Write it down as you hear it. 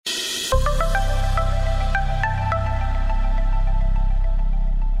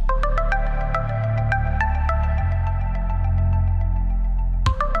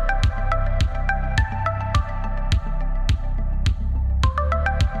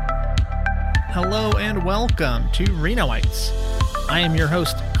Hello and welcome to Renoites. I am your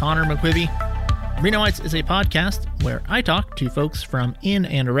host, Connor McQuivey. Renoites is a podcast where I talk to folks from in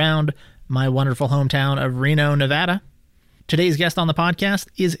and around my wonderful hometown of Reno, Nevada. Today's guest on the podcast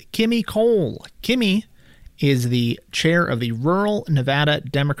is Kimmy Cole. Kimmy is the chair of the Rural Nevada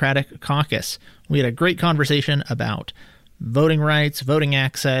Democratic Caucus. We had a great conversation about voting rights, voting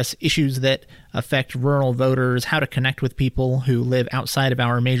access, issues that affect rural voters, how to connect with people who live outside of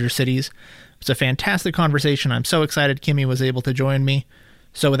our major cities. It's a fantastic conversation. I'm so excited Kimmy was able to join me.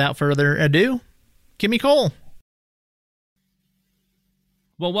 So without further ado, Kimmy Cole.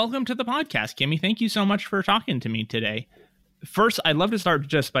 Well, welcome to the podcast, Kimmy. Thank you so much for talking to me today. First, I'd love to start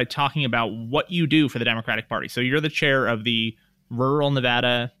just by talking about what you do for the Democratic Party. So you're the chair of the Rural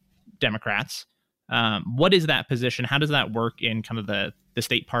Nevada Democrats. What is that position? How does that work in kind of the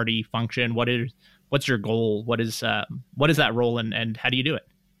state party function? What's your goal? What is that role and how do you do it?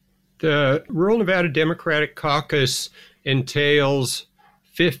 The Rural Nevada Democratic Caucus entails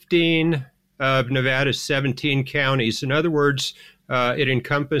 15 of Nevada's 17 counties. In other words, it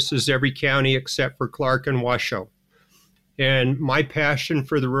encompasses every county except for Clark and Washoe. And my passion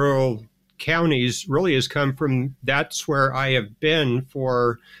for the rural counties really has come from that's where I have been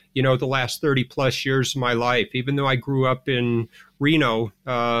for, the last 30 plus years of my life. Even though I grew up in Reno,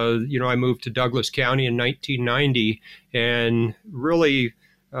 I moved to Douglas County in 1990 and really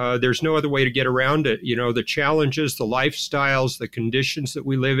there's no other way to get around it. The challenges, the lifestyles, the conditions that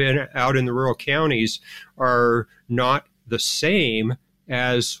we live in out in the rural counties are not the same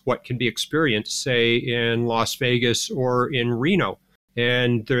as what can be experienced, say, in Las Vegas or in Reno.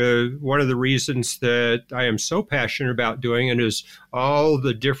 And one of the reasons that I am so passionate about doing it is all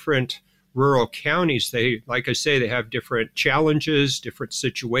the different rural counties. Like I say, they have different challenges, different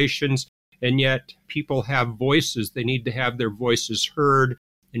situations, and yet people have voices. They need to have their voices heard.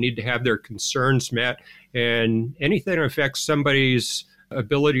 They need to have their concerns met. And anything that affects somebody's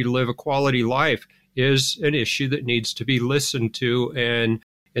ability to live a quality life is an issue that needs to be listened to. And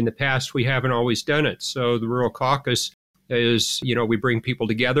in the past, we haven't always done it. So the Rural Caucus is, we bring people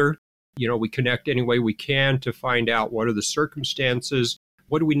together. We connect any way we can to find out what are the circumstances.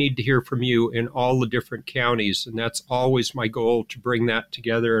 What do we need to hear from you in all the different counties? And that's always my goal, to bring that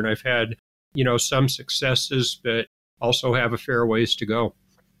together. And I've had, some successes, but also have a fair ways to go.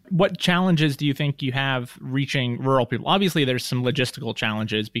 What challenges do you think you have reaching rural people? Obviously, there's some logistical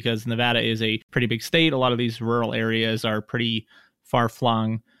challenges because Nevada is a pretty big state. A lot of these rural areas are pretty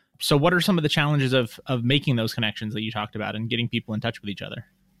far-flung. So what are some of the challenges of making those connections that you talked about and getting people in touch with each other?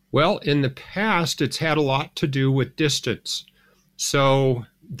 Well, in the past, it's had a lot to do with distance. So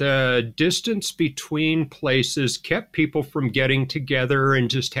the distance between places kept people from getting together and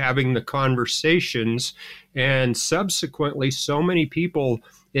just having the conversations. And subsequently, so many people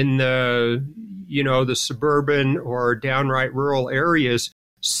in the suburban or downright rural areas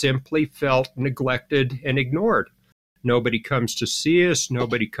simply felt neglected and ignored. Nobody comes to see us.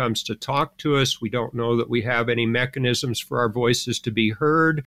 Nobody comes to talk to us. We don't know that we have any mechanisms for our voices to be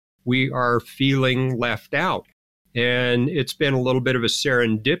heard. We are feeling left out. And it's been a little bit of a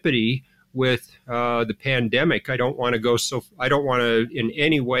serendipity with the pandemic. I don't want to in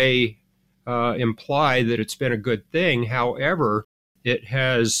any way imply that it's been a good thing. However, it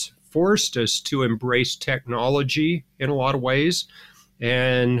has forced us to embrace technology in a lot of ways.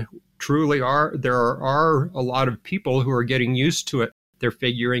 And truly there are a lot of people who are getting used to it. They're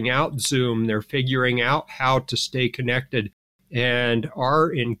figuring out Zoom. They're figuring out how to stay connected. And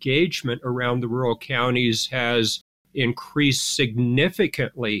our engagement around the rural counties has increased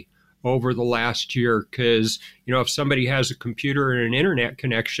significantly over the last year because, if somebody has a computer and an internet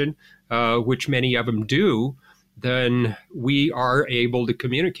connection, which many of them do, then we are able to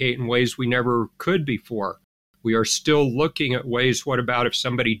communicate in ways we never could before. We are still looking at ways, what about if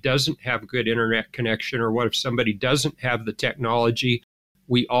somebody doesn't have a good internet connection, or what if somebody doesn't have the technology?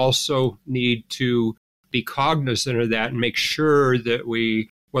 We also need to be cognizant of that and make sure that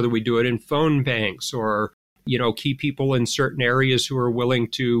whether we do it in phone banks or, key people in certain areas who are willing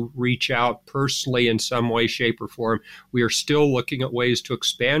to reach out personally in some way, shape, or form. We are still looking at ways to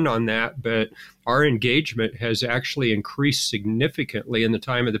expand on that, but our engagement has actually increased significantly in the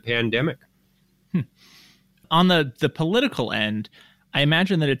time of the pandemic. On the political end, I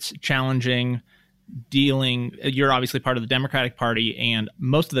imagine that it's challenging you're obviously part of the Democratic Party, and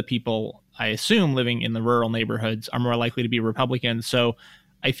most of the people, I assume, living in the rural neighborhoods are more likely to be Republicans. So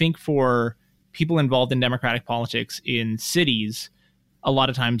I think for people involved in Democratic politics in cities, a lot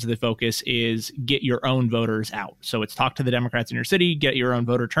of times the focus is get your own voters out. So it's talk to the Democrats in your city, get your own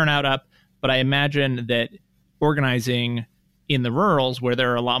voter turnout up. But I imagine that organizing in the rurals where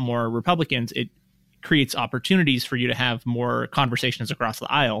there are a lot more Republicans, it creates opportunities for you to have more conversations across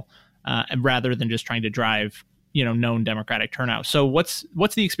the aisle, and rather than just trying to drive, known Democratic turnout. So what's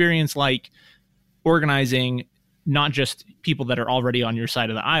the experience like organizing not just people that are already on your side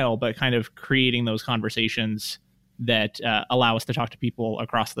of the aisle, but kind of creating those conversations that allow us to talk to people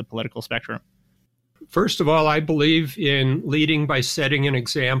across the political spectrum? First of all, I believe in leading by setting an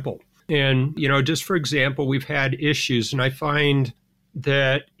example. And, just for example, we've had issues, and I find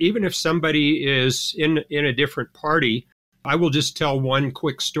that even if somebody is in a different party, I will just tell one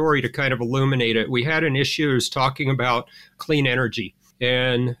quick story to kind of illuminate it. We had an issue that was talking about clean energy,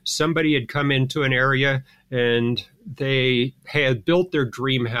 and somebody had come into an area and they had built their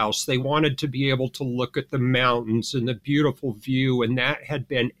dream house. They wanted to be able to look at the mountains and the beautiful view, and that had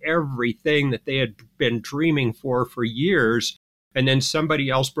been everything that they had been dreaming for years. And then somebody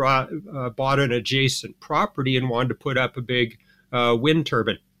else bought an adjacent property and wanted to put up a big wind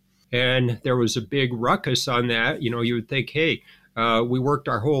turbine. And there was a big ruckus on that. You would think, hey, we worked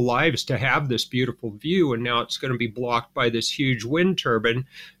our whole lives to have this beautiful view, and now it's going to be blocked by this huge wind turbine.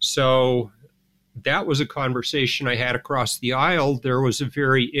 So that was a conversation I had across the aisle. There was a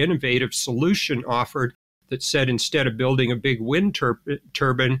very innovative solution offered that said, instead of building a big wind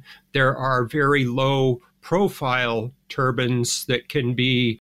turbine, there are very low profile turbines that can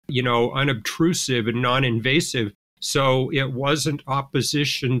be, unobtrusive and non-invasive. So it wasn't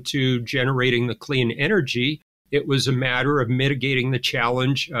opposition to generating the clean energy. It was a matter of mitigating the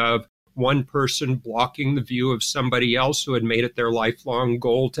challenge of one person blocking the view of somebody else who had made it their lifelong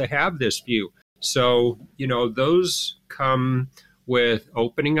goal to have this view. So, those come with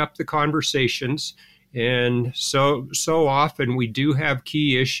opening up the conversations. And so often we do have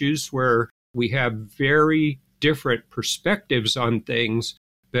key issues where we have very different perspectives on things.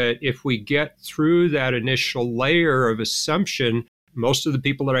 But if we get through that initial layer of assumption, most of the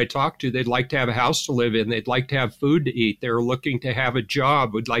people that I talk to, they'd like to have a house to live in. They'd like to have food to eat. They're looking to have a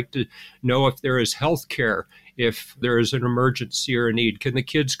job, would like to know if there is health care, if there is an emergency or a need. Can the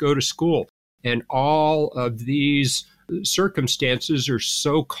kids go to school? And all of these circumstances are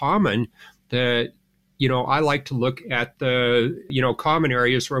so common that, I like to look at the, common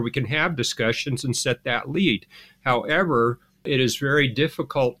areas where we can have discussions and set that lead. However, it is very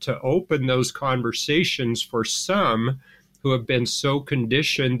difficult to open those conversations for some who have been so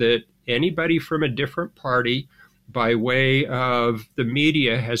conditioned that anybody from a different party, by way of the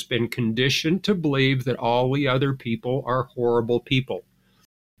media, has been conditioned to believe that all the other people are horrible people.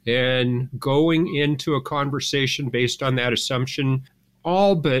 And going into a conversation based on that assumption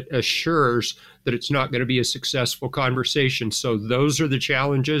all but assures that it's not going to be a successful conversation. So those are the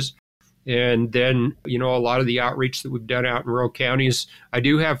challenges. And then, a lot of the outreach that we've done out in rural counties, I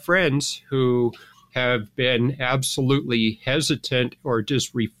do have friends who have been absolutely hesitant or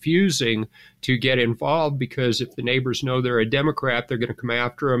just refusing to get involved because if the neighbors know they're a Democrat, they're going to come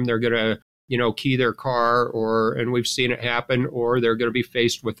after them. They're going to, key their car, and we've seen it happen, or they're going to be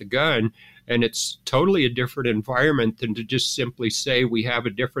faced with a gun. And it's totally a different environment than to just simply say we have a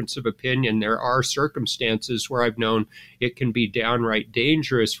difference of opinion. There are circumstances where I've known it can be downright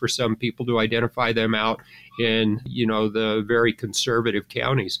dangerous for some people to identify them out in, the very conservative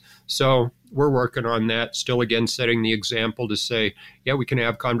counties. So we're working on that, still again setting the example to say, yeah, we can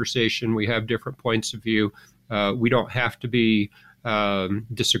have conversation. We have different points of view. We don't have to be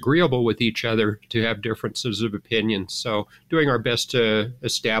disagreeable with each other to have differences of opinion. So doing our best to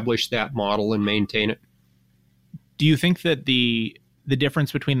establish that model and maintain it. Do you think that the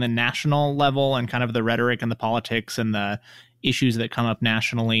difference between the national level and kind of the rhetoric and the politics and the issues that come up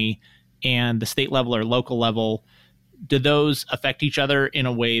nationally and the state level or local level, do those affect each other in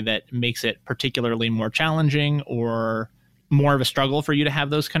a way that makes it particularly more challenging or more of a struggle for you to have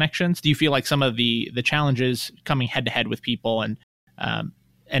those connections? Do you feel like some of the challenges coming head to head with people and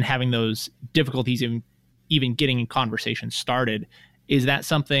having those difficulties in even getting conversations started, is that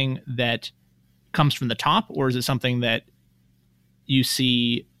something that comes from the top, or is it something that you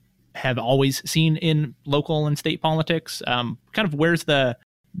have always seen in local and state politics? Kind of where's the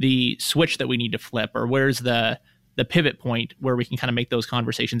switch that we need to flip, or where's the pivot point where we can kind of make those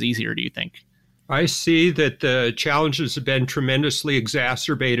conversations easier, do you think? I see that the challenges have been tremendously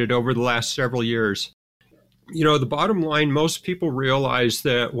exacerbated over the last several years. The bottom line, most people realize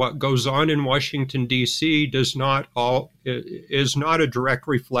that what goes on in Washington, D.C. is not a direct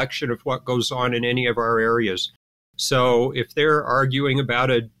reflection of what goes on in any of our areas. So if they're arguing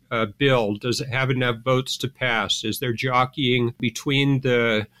about a bill, does it have enough votes to pass? Is there jockeying between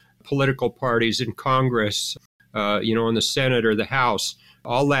the political parties in Congress, in the Senate or the House?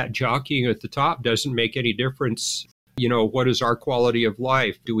 All that jockeying at the top doesn't make any difference, What is our quality of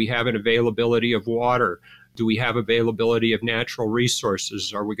life? Do we have an availability of water? Do we have availability of natural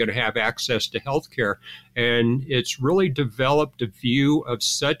resources? Are we going to have access to healthcare? And it's really developed a view of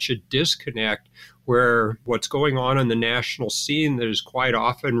such a disconnect where what's going on in the national scene that is quite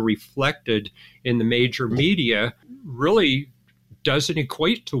often reflected in the major media really doesn't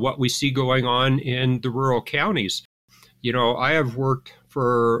equate to what we see going on in the rural counties. I have worked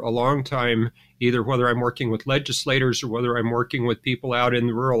for a long time, either whether I'm working with legislators or whether I'm working with people out in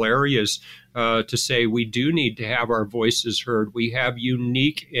the rural areas, to say we do need to have our voices heard. We have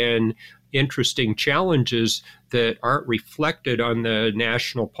unique and interesting challenges that aren't reflected on the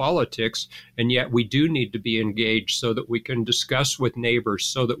national politics, and yet we do need to be engaged so that we can discuss with neighbors,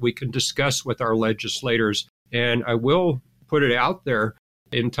 so that we can discuss with our legislators. And I will put it out there,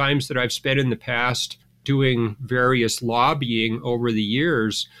 in times that I've spent in the past doing various lobbying over the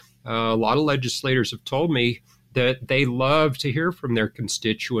years, a lot of legislators have told me that they love to hear from their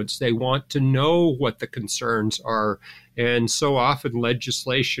constituents. They want to know what the concerns are. And so often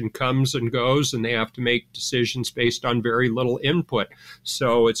legislation comes and goes, and they have to make decisions based on very little input.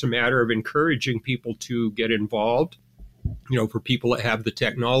 So it's a matter of encouraging people to get involved. For people that have the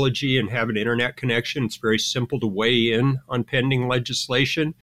technology and have an internet connection, it's very simple to weigh in on pending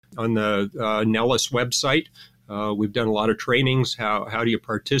legislation. On the Nellis website, we've done a lot of trainings. How do you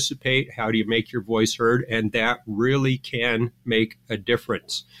participate? How do you make your voice heard? And that really can make a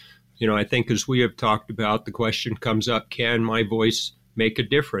difference. I think as we have talked about, the question comes up, can my voice make a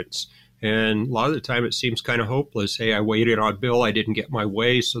difference? And a lot of the time it seems kind of hopeless. Hey, I waited on a bill, I didn't get my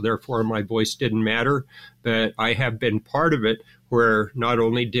way, so therefore my voice didn't matter. But I have been part of it where not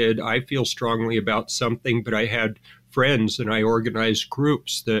only did I feel strongly about something, but I had friends and I organized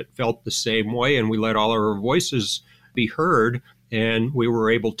groups that felt the same way, and we let all our voices be heard, and we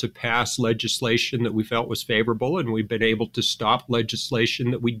were able to pass legislation that we felt was favorable, and we've been able to stop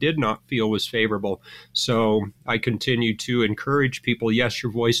legislation that we did not feel was favorable. So I continue to encourage people, yes,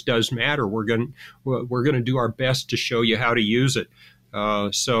 your voice does matter. We're going to do our best to show you how to use it.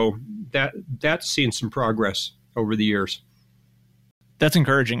 So that's seen some progress over the years. That's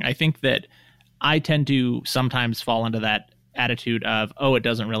encouraging. I think that I tend to sometimes fall into that attitude of, oh, it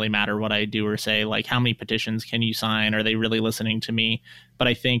doesn't really matter what I do or say. Like, how many petitions can you sign? Are they really listening to me? But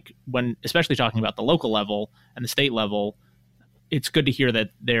I think when, especially talking about the local level and the state level, it's good to hear that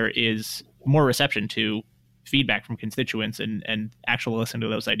there is more reception to feedback from constituents and actually listen to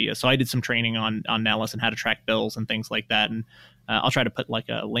those ideas. So I did some training on Nellis and how to track bills and things like that. And I'll try to put like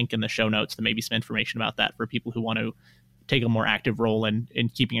a link in the show notes to maybe some information about that for people who want to take a more active role in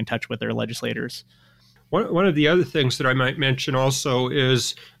keeping in touch with their legislators. One of the other things that I might mention also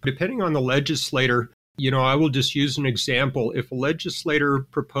is, depending on the legislator, I will just use an example. If a legislator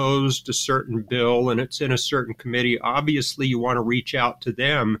proposed a certain bill and it's in a certain committee, obviously you want to reach out to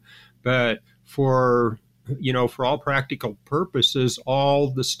them. But for all practical purposes,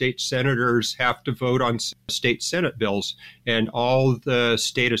 all the state senators have to vote on state Senate bills, and all the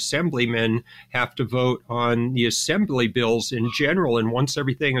state assemblymen have to vote on the assembly bills in general. And once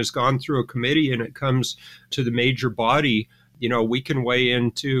everything has gone through a committee and it comes to the major body, we can weigh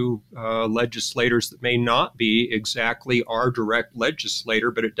into legislators that may not be exactly our direct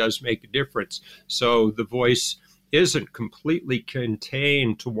legislator, but it does make a difference. So the voice isn't completely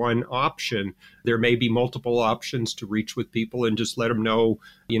contained to one option. There may be multiple options to reach with people and just let them know,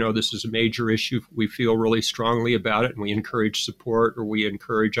 this is a major issue. We feel really strongly about it, and we encourage support or we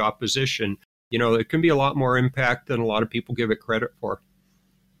encourage opposition. It can be a lot more impact than a lot of people give it credit for.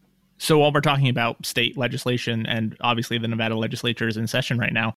 So while we're talking about state legislation, and obviously the Nevada legislature is in session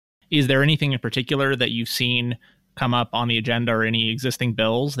right now, is there anything in particular that you've seen come up on the agenda or any existing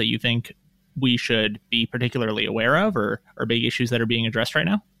bills that you think we should be particularly aware of, or big issues that are being addressed right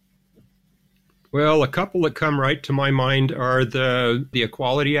now? Well, a couple that come right to my mind are the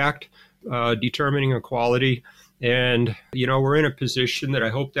Equality Act, determining equality. And, we're in a position that I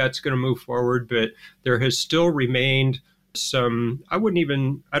hope that's going to move forward, but there has still remained some, I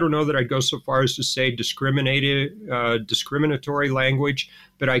don't know that I'd go so far as to say discriminatory language,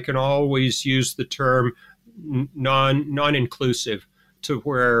 but I can always use the term non-inclusive, to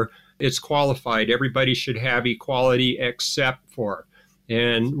where it's qualified. Everybody should have equality except for.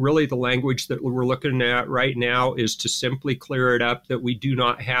 And really the language that we're looking at right now is to simply clear it up, that we do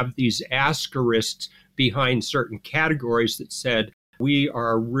not have these asterisks behind certain categories that said we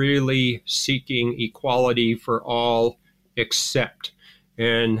are really seeking equality for all except.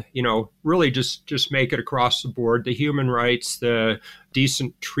 And, really just make it across the board. The human rights, the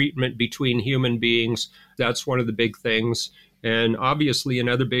decent treatment between human beings, that's one of the big things. And obviously,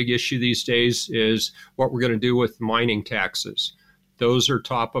 another big issue these days is what we're going to do with mining taxes. Those are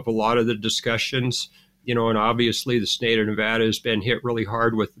top of a lot of the discussions. And obviously the state of Nevada has been hit really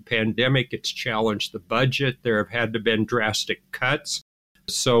hard with the pandemic. It's challenged the budget. There have had to been drastic cuts.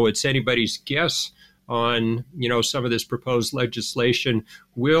 So it's anybody's guess on, some of this proposed legislation.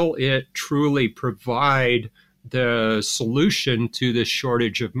 Will it truly provide the solution to this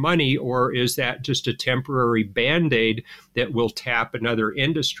shortage of money, or is that just a temporary Band-Aid that will tap another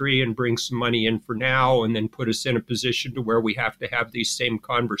industry and bring some money in for now and then put us in a position to where we have to have these same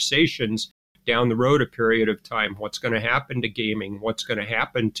conversations down the road a period of time? What's going to happen to gaming? What's going to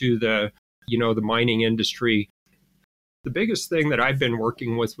happen to the mining industry? The biggest thing that I've been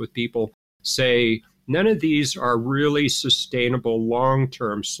working with people say none of these are really sustainable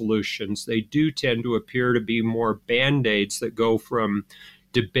long-term solutions. They do tend to appear to be more Band-Aids that go from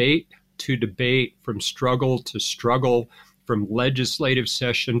debate to debate, from struggle to struggle, from legislative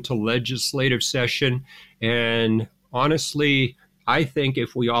session to legislative session. And honestly, I think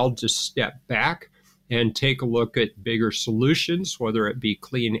if we all just step back and take a look at bigger solutions, whether it be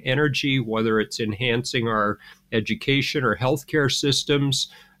clean energy, whether it's enhancing our education or healthcare systems,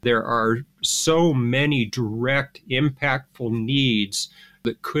 there are so many direct, impactful needs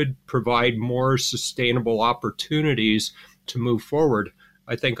that could provide more sustainable opportunities to move forward,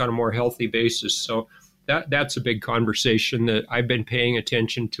 I think, on a more healthy basis. So that's a big conversation that I've been paying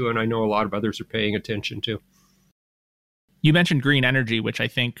attention to, and I know a lot of others are paying attention to. You mentioned green energy, which I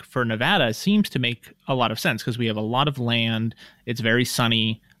think for Nevada seems to make a lot of sense because we have a lot of land. It's very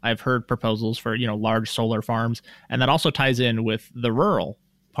sunny. I've heard proposals for, large solar farms. And that also ties in with the rural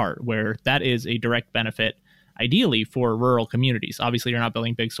part where that is a direct benefit, ideally for rural communities. Obviously, you're not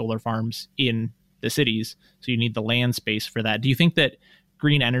building big solar farms in the cities, so you need the land space for that. Do you think that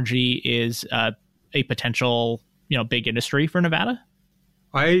green energy is a potential, big industry for Nevada?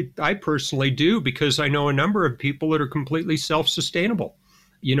 I personally do, because I know a number of people that are completely self-sustainable.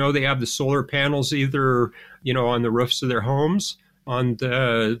 They have the solar panels either, on the roofs of their homes, on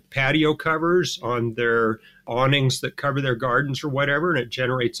the patio covers, on their awnings that cover their gardens or whatever, and it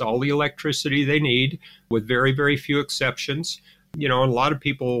generates all the electricity they need with very, very few exceptions. And a lot of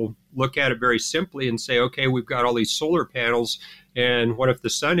people look at it very simply and say, okay, we've got all these solar panels, and what if the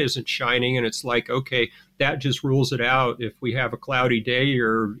sun isn't shining? And it's like, okay, that just rules it out. If we have a cloudy day,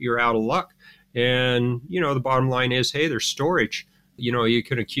 you're out of luck. And, the bottom line is, hey, there's storage. You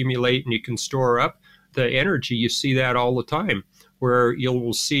can accumulate and you can store up the energy. You see that all the time, where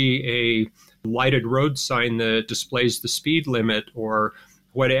you'll see a lighted road sign that displays the speed limit or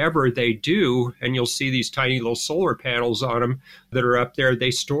whatever they do, and you'll see these tiny little solar panels on them that are up there.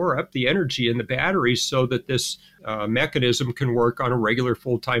 They store up the energy in the batteries so that this mechanism can work on a regular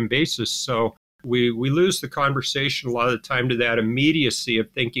full-time basis. So we lose the conversation a lot of the time to that immediacy of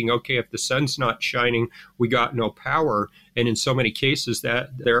thinking, okay, if the sun's not shining, we got no power. And in so many cases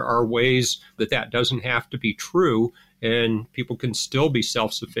that there are ways that doesn't have to be true, and people can still be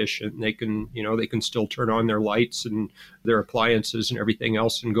self-sufficient. And they can still turn on their lights and their appliances and everything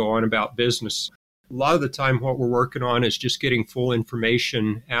else and go on about business. A lot of the time what we're working on is just getting full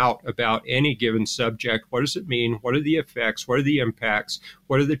information out about any given subject. What does it mean? What are the effects? What are the impacts?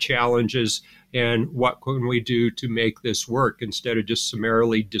 What are the challenges? And what can we do to make this work, instead of just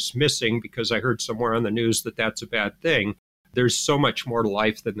summarily dismissing because I heard somewhere on the news that that's a bad thing. There's so much more to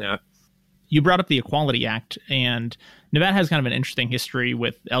life than that. You brought up the Equality Act, and Nevada has kind of an interesting history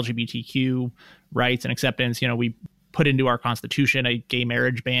with LGBTQ rights and acceptance. We put into our constitution a gay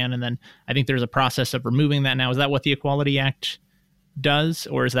marriage ban, and then I think there's a process of removing that now. Is that what the Equality Act does,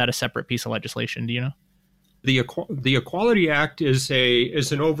 or is that a separate piece of legislation? Do you know? The Equality Act is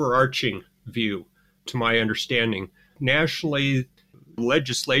an overarching view, to my understanding. Nationally,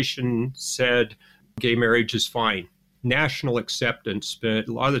 legislation said gay marriage is fine. National acceptance, but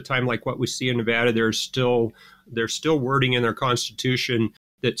a lot of the time, like what we see in Nevada, there's still wording in their constitution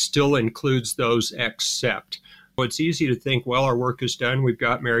that still includes those except. So it's easy to think, well, our work is done. We've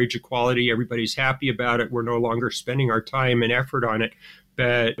got marriage equality. Everybody's happy about it. We're no longer spending our time and effort on it.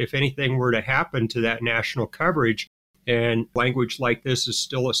 But if anything were to happen to that national coverage, and language like this is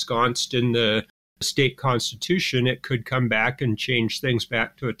still ensconced in the state constitution, it could come back and change things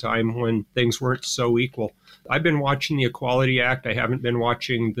back to a time when things weren't so equal. I've been watching the Equality Act. I haven't been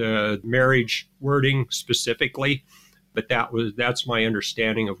watching the marriage wording specifically, but that's my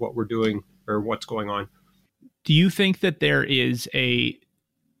understanding of what we're doing or what's going on. Do you think that there is a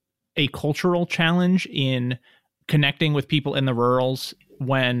cultural challenge in connecting with people in the rurals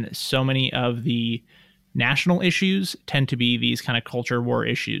when so many of the national issues tend to be these kind of culture war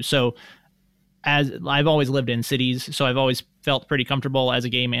issues? So as I've always lived in cities, so I've always felt pretty comfortable as a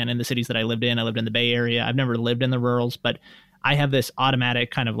gay man in the cities that I lived in. I lived in the Bay Area. I've never lived in the rurals, but I have this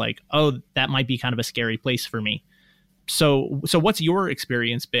automatic kind of like, oh, that might be kind of a scary place for me. So what's your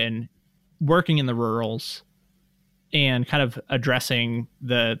experience been working in the rurals and kind of addressing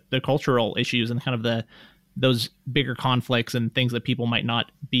the cultural issues and kind of those bigger conflicts and things that people might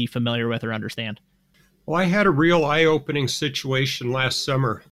not be familiar with or understand? Well, I had a real eye-opening situation last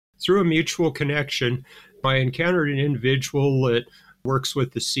summer. Through a mutual connection, I encountered an individual that works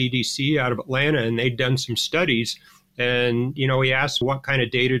with the CDC out of Atlanta, and they'd done some studies. And, he asked, what kind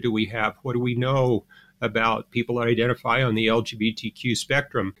of data do we have? What do we know about people that identify on the LGBTQ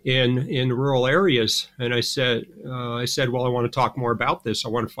spectrum in rural areas? And I said, well, I want to talk more about this. I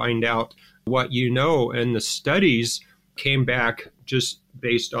want to find out what you know. And the studies came back just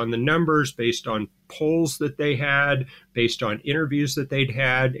based on the numbers, based on polls that they had, based on interviews that they'd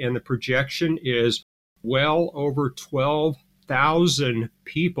had. And the projection is well over 12,000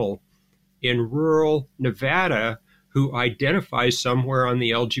 people in rural Nevada who identify somewhere on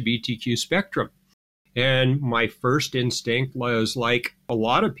the LGBTQ spectrum. And my first instinct was like a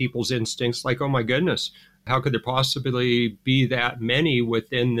lot of people's instincts, like, oh my goodness, how could there possibly be that many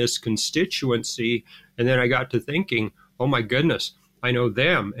within this constituency? And then I got to thinking, oh my goodness, I know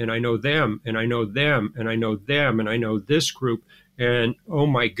them, and I know them, and I know them, and I know them, and I know this group. And oh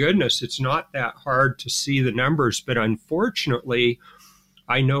my goodness, it's not that hard to see the numbers. But unfortunately,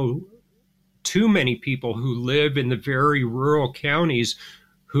 I know too many people who live in the very rural counties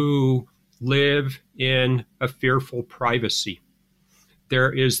who live in a fearful privacy.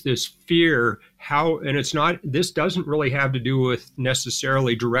 There is this fear and this doesn't really have to do with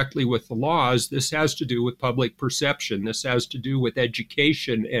necessarily directly with the laws. This has to do with public perception. This has to do with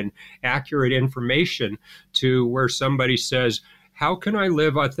education and accurate information, to where somebody says, how can I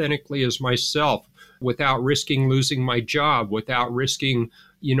live authentically as myself without risking losing my job, without risking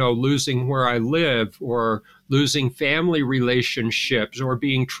losing where I live, or losing family relationships, or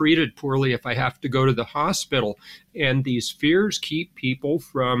being treated poorly if I have to go to the hospital? And these fears keep people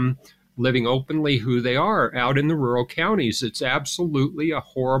from living openly who they are out in the rural counties. It's absolutely a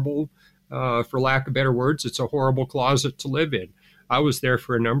horrible, for lack of better words, it's a horrible closet to live in. I was there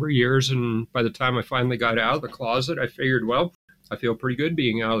for a number of years, and by the time I finally got out of the closet, I figured, well, I feel pretty good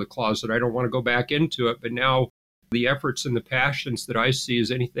being out of the closet. I don't want to go back into it. But now the efforts and the passions that I see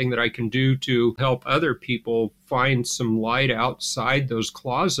is anything that I can do to help other people find some light outside those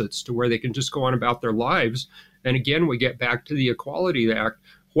closets to where they can just go on about their lives. And again, we get back to the Equality Act.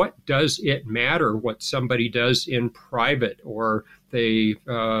 What does it matter what somebody does in private, or they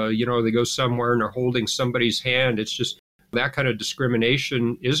go somewhere and are holding somebody's hand? It's just that kind of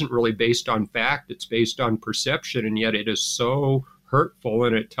discrimination isn't really based on fact. It's based on perception, and yet it is so hurtful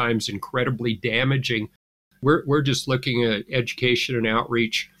and at times incredibly damaging. We're just looking at education and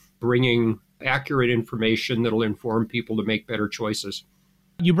outreach, bringing accurate information that'll inform people to make better choices.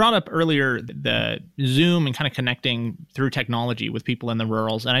 You brought up earlier the Zoom and kind of connecting through technology with people in the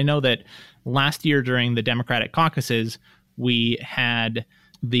rurals. And I know that last year during the Democratic caucuses, we had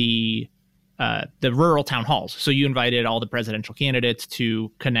the rural town halls. So you invited all the presidential candidates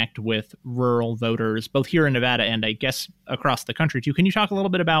to connect with rural voters, both here in Nevada and I guess across the country too. Can you talk a little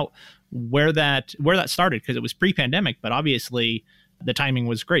bit about where that started? Because it was pre-pandemic, but obviously the timing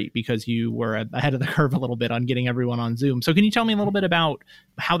was great because you were ahead of the curve a little bit on getting everyone on Zoom. So can you tell me a little bit about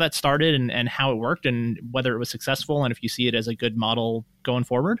how that started and how it worked and whether it was successful and if you see it as a good model going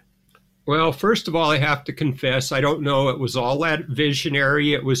forward? Well, first of all, I have to confess, I don't know it was all that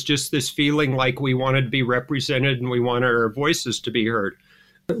visionary. It was just this feeling like we wanted to be represented and we wanted our voices to be heard.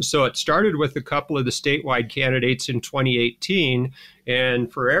 So it started with a couple of the statewide candidates in 2018,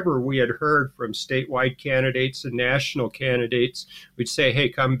 and forever we had heard from statewide candidates and national candidates. We'd say, hey,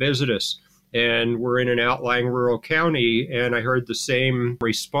 come visit us. And we're in an outlying rural county, and I heard the same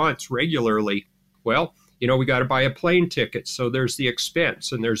response regularly. Well, we got to buy a plane ticket. So there's the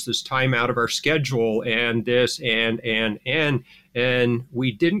expense, and there's this time out of our schedule, and this, and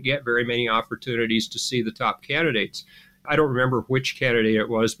we didn't get very many opportunities to see the top candidates. I don't remember which candidate it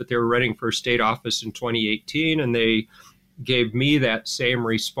was, but they were running for state office in 2018, and they gave me that same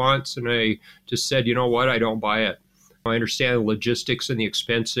response, and I just said, you know what, I don't buy it. I understand the logistics and the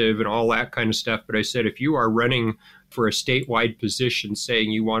expensive and all that kind of stuff, but I said, if you are running for a statewide position saying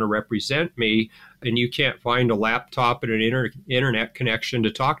you want to represent me, and you can't find a laptop and an internet connection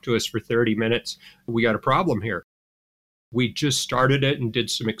to talk to us for 30 minutes, we got a problem here. We just started it and did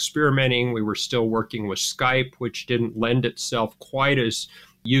some experimenting. We were still working with Skype, which didn't lend itself quite as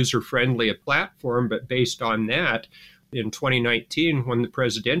user-friendly a platform. But based on that, in 2019, when the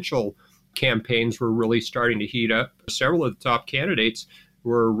presidential campaigns were really starting to heat up. Several of the top candidates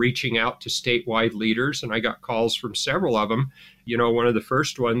were reaching out to statewide leaders, and I got calls from several of them. One of the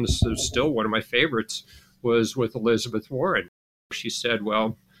first ones, still one of my favorites, was with Elizabeth Warren. She said,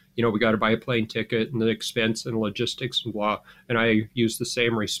 well, we got to buy a plane ticket and the expense and logistics and blah. And I used the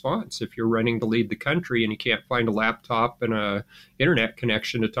same response. If you're running to lead the country and you can't find a laptop and a internet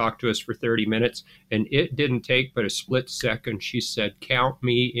connection to talk to us for 30 minutes, and it didn't take but a split second, she said, count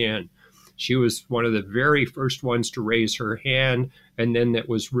me in. She was one of the very first ones to raise her hand, and then that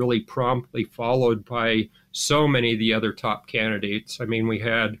was really promptly followed by so many of the other top candidates. I mean, we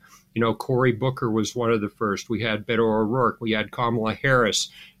had, Cory Booker was one of the first. We had Beto O'Rourke. We had Kamala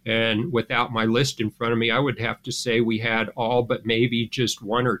Harris. And without my list in front of me, I would have to say we had all but maybe just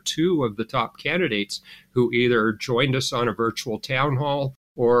one or two of the top candidates who either joined us on a virtual town hall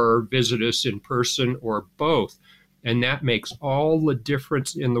or visit us in person or both. And that makes all the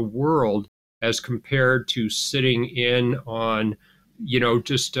difference in the world as compared to sitting in on,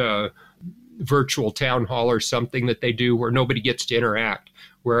 just a virtual town hall or something that they do where nobody gets to interact,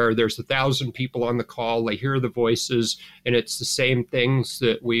 where there's 1,000 people on the call, they hear the voices, and it's the same things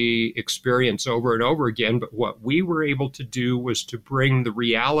that we experience over and over again. But what we were able to do was to bring the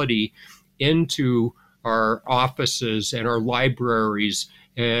reality into our offices and our libraries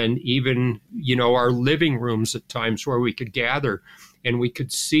and even, our living rooms at times where we could gather and we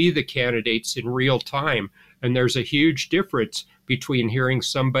could see the candidates in real time. And there's a huge difference between hearing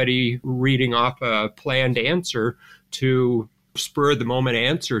somebody reading off a planned answer to spur of the moment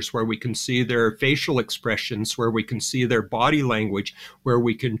answers where we can see their facial expressions, where we can see their body language, where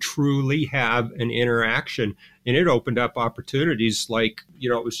we can truly have an interaction. And it opened up opportunities like,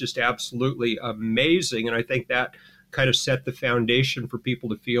 it was just absolutely amazing. And I think that kind of set the foundation for people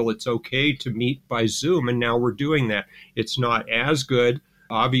to feel it's okay to meet by Zoom. And now we're doing that. It's not as good.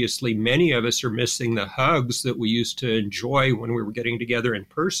 Obviously, many of us are missing the hugs that we used to enjoy when we were getting together in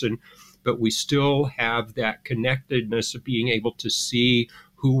person, but we still have that connectedness of being able to see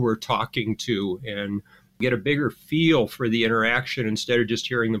who we're talking to and get a bigger feel for the interaction instead of just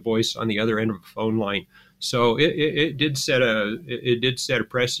hearing the voice on the other end of a phone line. So it did set a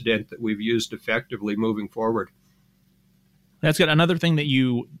precedent that we've used effectively moving forward. That's good. Another thing that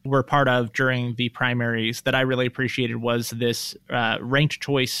you were part of during the primaries that I really appreciated was this ranked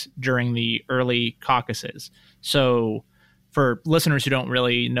choice during the early caucuses. So for listeners who don't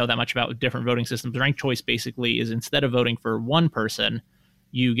really know that much about different voting systems, ranked choice basically is instead of voting for one person,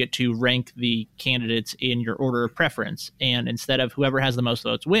 you get to rank the candidates in your order of preference. And instead of whoever has the most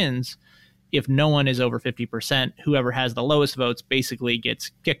votes wins, if no one is over 50%, whoever has the lowest votes basically gets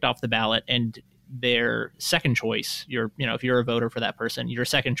kicked off the ballot, and their second choice, if you're a voter for that person, your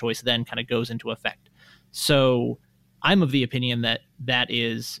second choice then kind of goes into effect. So I'm of the opinion that that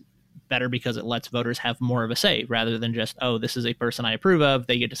is better because it lets voters have more of a say rather than just, oh, this is a person I approve of.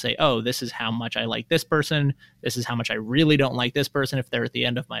 They get to say, oh, this is how much I like this person. This is how much I really don't like this person if they're at the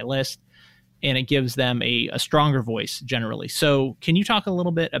end of my list. And it gives them a stronger voice generally. So can you talk a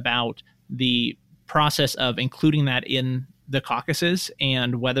little bit about the process of including that in the caucuses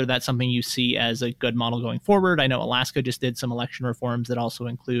and whether that's something you see as a good model going forward? I know Alaska just did some election reforms that also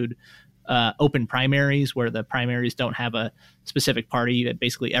include open primaries, where the primaries don't have a specific party, that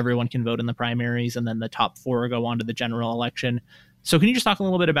basically everyone can vote in the primaries, and then the top four go on to the general election. So can you just talk a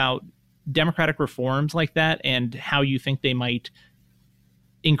little bit about democratic reforms like that and how you think they might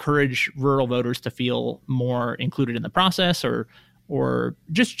encourage rural voters to feel more included in the process, or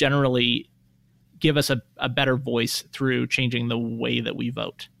just generally give us a better voice through changing the way that we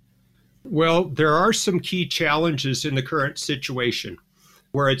vote? Well, there are some key challenges in the current situation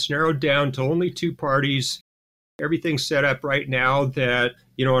where it's narrowed down to only two parties. Everything's set up right now that,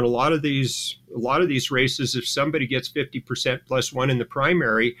 in a lot of these races, if somebody gets 50% plus one in the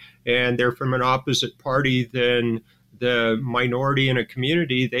primary and they're from an opposite party than the minority in a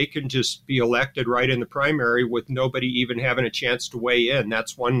community, they can just be elected right in the primary with nobody even having a chance to weigh in.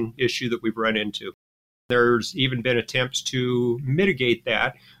 That's one issue that we've run into. There's even been attempts to mitigate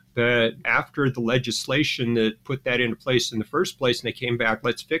that. But after the legislation that put that into place in the first place, and they came back,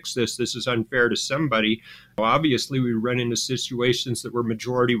 let's fix this. This is unfair to somebody. Obviously, we run into situations that were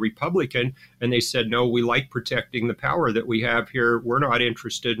majority Republican, and they said, no, we like protecting the power that we have here. We're not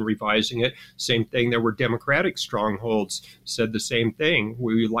interested in revising it. Same thing. There were Democratic strongholds, said the same thing.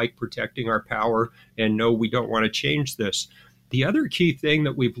 We like protecting our power, and no, we don't want to change this. The other key thing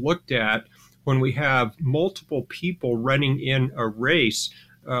that we've looked at when we have multiple people running in a race,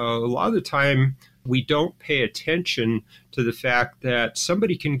 a lot of the time we don't pay attention to the fact that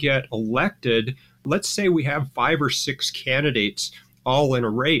somebody can get elected. Let's say we have 5 or 6 candidates all in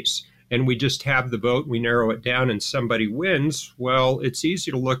a race, and we just have the vote, we narrow it down, and somebody wins, well, it's easy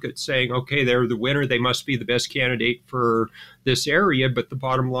to look at saying, okay, they're the winner, they must be the best candidate for this area. But the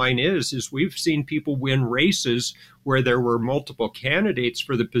bottom line is we've seen people win races where there were multiple candidates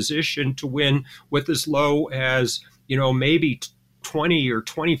for the position to win with as low as, maybe 20 or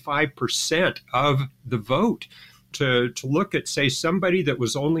 25% of the vote. To look at, say, somebody that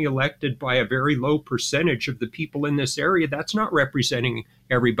was only elected by a very low percentage of the people in this area, that's not representing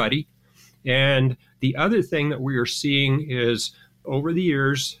everybody. And the other thing that we are seeing is over the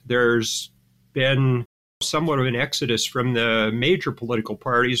years, there's been somewhat of an exodus from the major political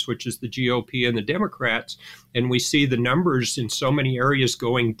parties, which is the GOP and the Democrats. And we see the numbers in so many areas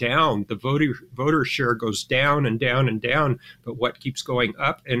going down. The voter share goes down and down and down. But what keeps going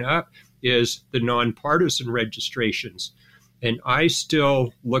up and up is the nonpartisan registrations. And I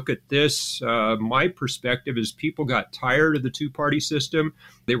still look at this, my perspective is people got tired of the two-party system.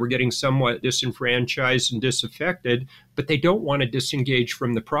 They were getting somewhat disenfranchised and disaffected, but they don't want to disengage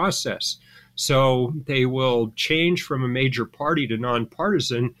from the process. So they will change from a major party to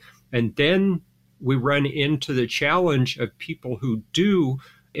nonpartisan, and then we run into the challenge of people who do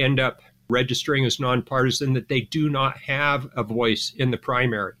end up registering as nonpartisan, that they do not have a voice in the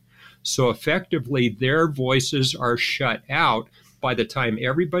primary. So effectively, their voices are shut out by the time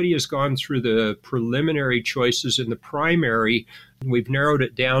everybody has gone through the preliminary choices in the primary. We've narrowed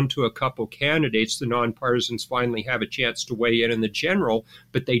it down to a couple candidates. The nonpartisans finally have a chance to weigh in the general,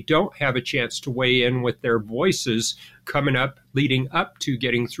 but they don't have a chance to weigh in with their voices coming up, leading up to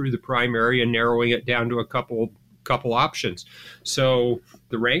getting through the primary and narrowing it down to a couple options. So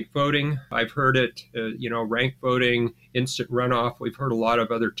the ranked voting, I've heard it, ranked voting, instant runoff, we've heard a lot of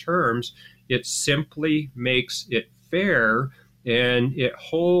other terms. It simply makes it fair, and it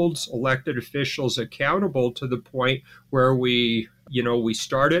holds elected officials accountable to the point where we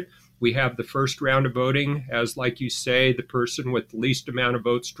start it. We have the first round of voting, as like you say, the person with the least amount of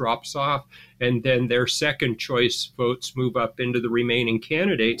votes drops off, and then their second choice votes move up into the remaining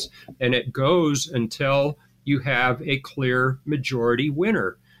candidates, and it goes until you have a clear majority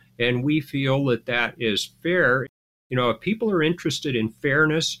winner. And we feel that that is fair. If people are interested in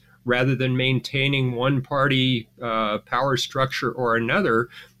fairness rather than maintaining one party power structure or another,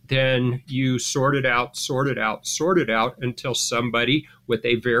 then you sort it out until somebody with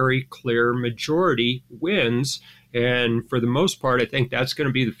a very clear majority wins. And for the most part, I think that's going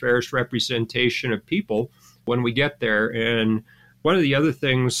to be the fairest representation of people when we get there. And one of the other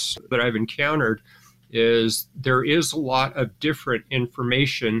things that I've encountered is there is a lot of different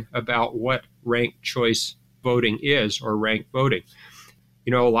information about what ranked choice voting is, or ranked voting.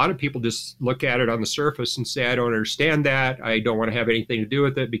 A lot of people just look at it on the surface and say, I don't understand that. I don't want to have anything to do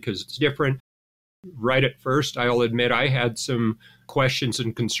with it because it's different. Right at first, I'll admit I had some questions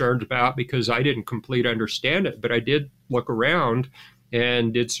and concerns about, because I didn't completely understand it, but I did look around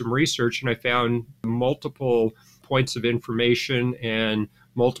and did some research, and I found multiple points of information and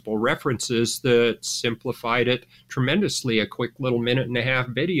multiple references that simplified it tremendously. A quick little 1.5-minute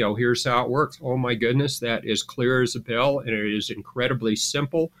video. Here's how it works. Oh my goodness, that is clear as a bell, and it is incredibly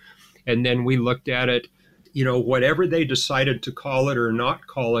simple. And then we looked at it, whatever they decided to call it or not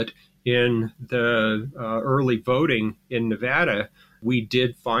call it in the early voting in Nevada, we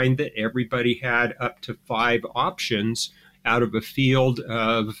did find that everybody had up to 5 options out of a field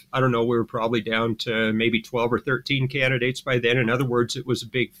of, we were probably down to maybe 12 or 13 candidates by then. In other words, it was a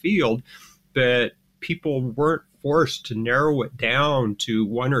big field, but people weren't forced to narrow it down to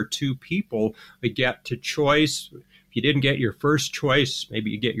 1 or 2 people. They get to choice. If you didn't get your first choice,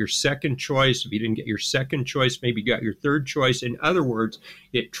 maybe you get your second choice. If you didn't get your second choice, maybe you got your third choice. In other words,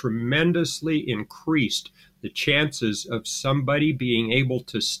 it tremendously increased the chances of somebody being able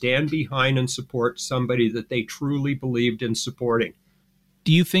to stand behind and support somebody that they truly believed in supporting.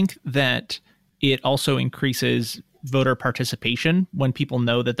 Do you think that it also increases voter participation when people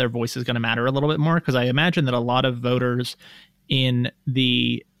know that their voice is going to matter a little bit more? Because I imagine that a lot of voters in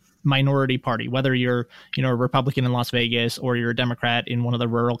the minority party, whether you're, a Republican in Las Vegas or you're a Democrat in one of the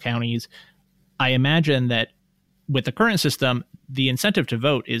rural counties, I imagine that with the current system, the incentive to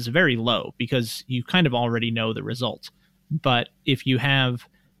vote is very low because you kind of already know the results. But if you have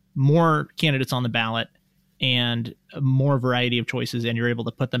more candidates on the ballot and more variety of choices and you're able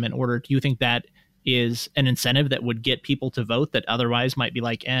to put them in order, do you think that is an incentive that would get people to vote that otherwise might be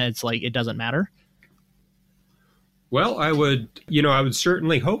like, it doesn't matter? Well, I would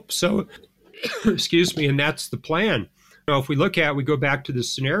certainly hope so. Excuse me. And that's the plan. If we go back to the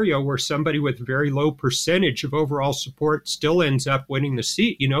scenario where somebody with very low percentage of overall support still ends up winning the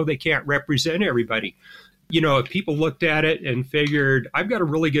seat, they can't represent everybody. if people looked at it and figured, I've got a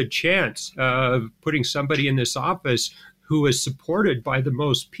really good chance of putting somebody in this office who is supported by the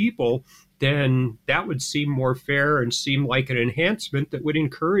most people, then that would seem more fair and seem like an enhancement that would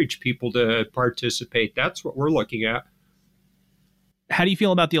encourage people to participate. That's what we're looking at. How do you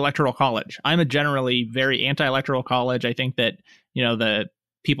feel about the Electoral College? I'm a generally very anti-Electoral College. I think that, the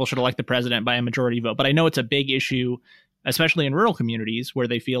people should elect the president by a majority vote. But I know it's a big issue, especially in rural communities, where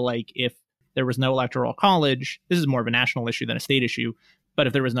they feel like if there was no Electoral College, this is more of a national issue than a state issue, but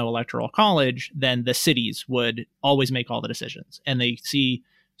if there was no Electoral College, then the cities would always make all the decisions. And they see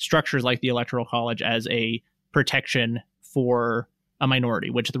structures like the Electoral College as a protection for a minority,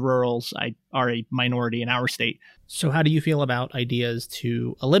 which the rurals are a minority in our state. So how do you feel about ideas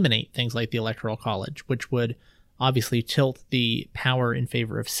to eliminate things like the Electoral College, which would obviously tilt the power in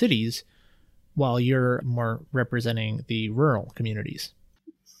favor of cities while you're more representing the rural communities?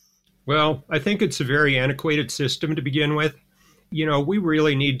 Well, I think it's a very antiquated system to begin with. We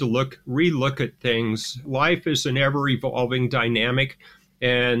really need to relook at things. Life is an ever-evolving dynamic,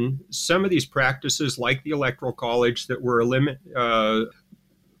 and some of these practices, like the Electoral College, that were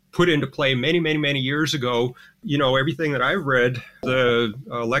put into play many, many, many years ago, everything that I've read, the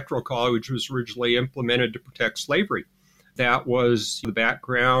Electoral College was originally implemented to protect slavery. That was the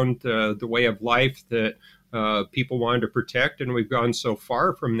background, the way of life that people wanted to protect, and we've gone so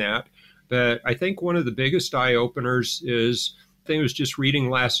far from that. But I think one of the biggest eye-openers is, I think I was just reading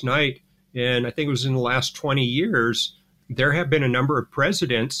last night, and I think it was in the last 20 years, there have been a number of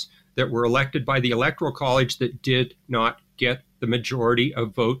presidents that were elected by the Electoral College that did not get the majority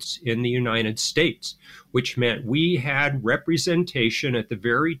of votes in the United States, which meant we had representation at the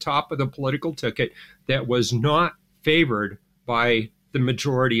very top of the political ticket that was not favored by the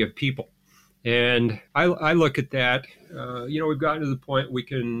majority of people. And I look at that, we've gotten to the point we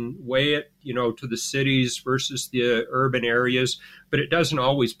can weigh it, to the cities versus the urban areas, but it doesn't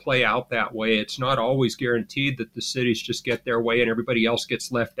always play out that way. It's not always guaranteed that the cities just get their way and everybody else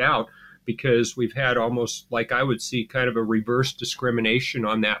gets left out, because we've had almost, like I would see, kind of a reverse discrimination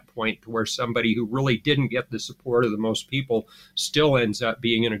on that point, to where somebody who really didn't get the support of the most people still ends up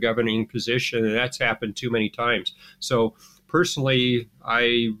being in a governing position, and that's happened too many times. So personally,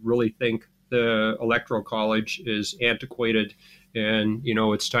 I really think the Electoral College is antiquated, and,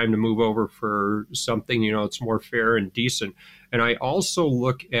 it's time to move over for something, it's more fair and decent. And I also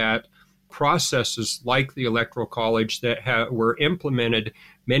look at processes like the Electoral College that were implemented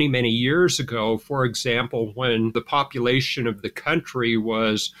many, many years ago. For example, when the population of the country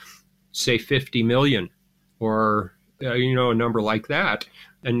was, say, 50 million, or, a number like that.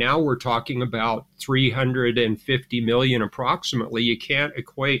 And now we're talking about 350 million approximately. You can't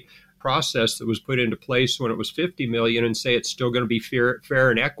equate process that was put into place when it was 50 million and say it's still going to be fair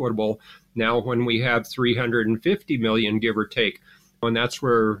and equitable now when we have 350 million, give or take. And that's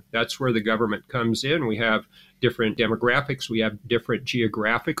where the government comes in. We have different demographics, we have different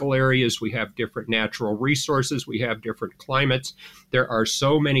geographical areas, we have different natural resources, we have different climates. There are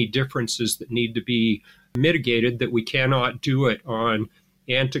so many differences that need to be mitigated that we cannot do it on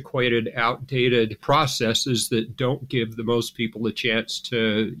antiquated, outdated processes that don't give the most people a chance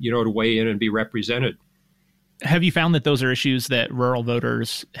to weigh in and be represented. Have you found that those are issues that rural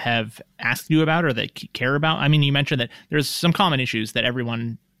voters have asked you about or that care about? I mean, you mentioned that there's some common issues that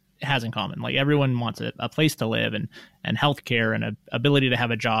everyone has in common. Like everyone wants a place to live and healthcare and a ability to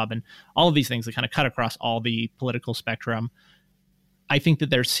have a job and all of these things that kind of cut across all the political spectrum. I think that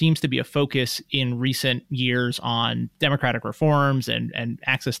there seems to be a focus in recent years on democratic reforms and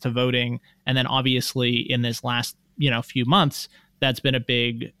access to voting. And then obviously in this last, few months, that's been a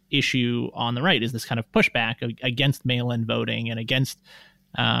big issue on the right, is this kind of pushback against mail-in voting and against,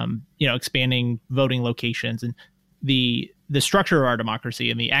 expanding voting locations. And the structure of our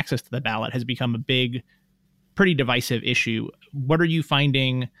democracy and the access to the ballot has become a big, pretty divisive issue. What are you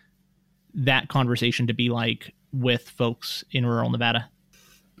finding that conversation to be like with folks in rural Nevada?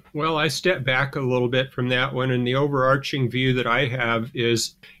 Well, I step back a little bit from that one, and the overarching view that I have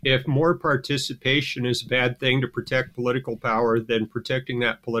is if more participation is a bad thing to protect political power, then protecting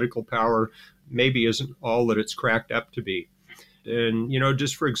that political power maybe isn't all that it's cracked up to be. And,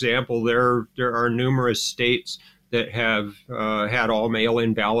 just for example, there are numerous states that have had all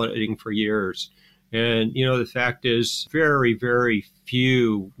mail-in balloting for years. And, the fact is very, very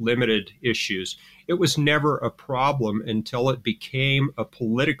few limited issues. It was never a problem until it became a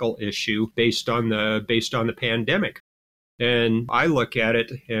political issue based on the pandemic. And I look at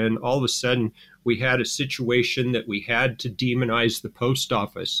it, and all of a sudden we had a situation that we had to demonize the post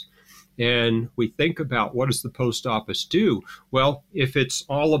office. And we think about, what does the post office do? Well, if it's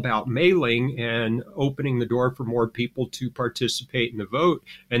all about mailing and opening the door for more people to participate in the vote,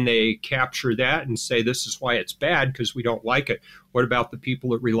 and they capture that and say, this is why it's bad because we don't like it. What about the people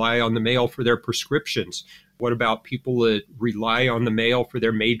that rely on the mail for their prescriptions? What about people that rely on the mail for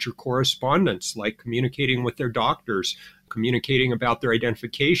their major correspondence, like communicating with their doctors, communicating about their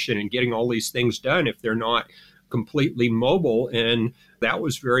identification and getting all these things done if they're not completely mobile? And that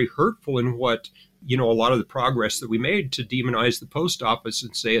was very hurtful in what, a lot of the progress that we made to demonize the post office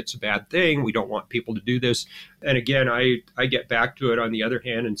and say it's a bad thing. We don't want people to do this. And again, I get back to it on the other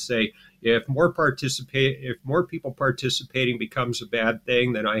hand and say, if more people participating becomes a bad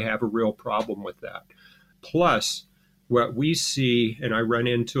thing, then I have a real problem with that. Plus, what we see, and I run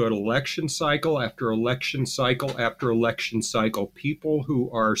into it election cycle after election cycle after election cycle, people who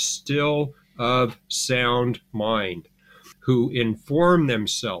are still of sound mind, who inform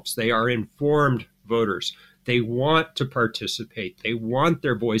themselves. They are informed voters. They want to participate. They want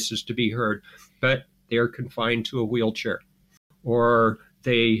their voices to be heard, but they are confined to a wheelchair, or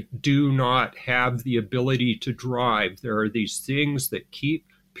they do not have the ability to drive. There are these things that keep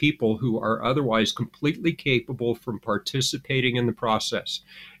people who are otherwise completely capable from participating in the process.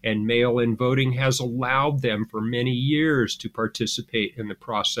 And mail-in voting has allowed them for many years to participate in the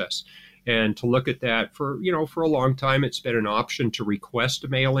process. And to look at that for a long time, it's been an option to request a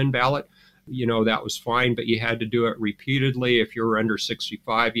mail-in ballot. That was fine, but you had to do it repeatedly. If you were under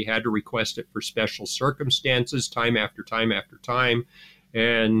 65, you had to request it for special circumstances time after time after time.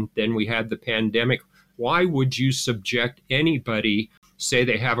 And then we had the pandemic. Why would you subject anybody, say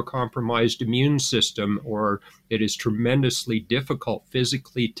they have a compromised immune system, or it is tremendously difficult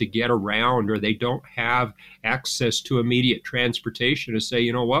physically to get around, or they don't have access to immediate transportation, to say,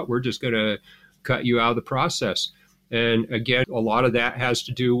 you know what, we're just going to cut you out of the process? And again, a lot of that has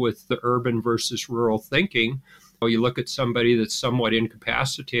to do with the urban versus rural thinking. You look at somebody that's somewhat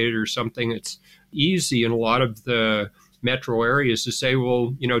incapacitated or something, it's easy in a lot of the metro areas to say,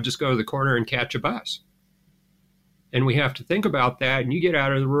 well, just go to the corner and catch a bus. And we have to think about that. And you get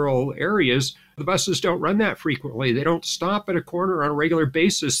out of the rural areas, the buses don't run that frequently. They don't stop at a corner on a regular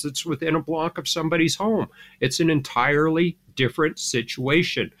basis that's within a block of somebody's home. It's an entirely different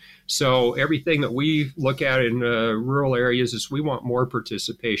situation. So everything that we look at in rural areas is we want more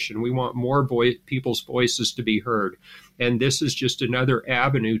participation. We want more people's voices to be heard. And this is just another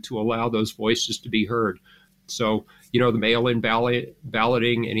avenue to allow those voices to be heard. So, the mail-in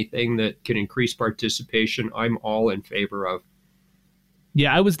balloting, anything that can increase participation, I'm all in favor of.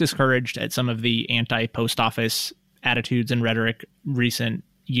 Yeah, I was discouraged at some of the anti-post office attitudes and rhetoric recent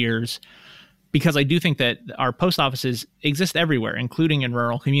years, because I do think that our post offices exist everywhere, including in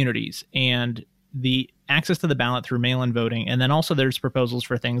rural communities, and the access to the ballot through mail-in voting. And then also there's proposals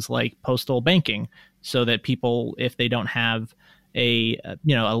for things like postal banking, so that people, if they don't have a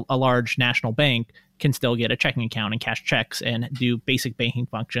large national bank, can still get a checking account and cash checks and do basic banking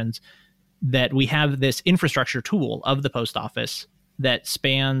functions. That we have this infrastructure tool of the post office that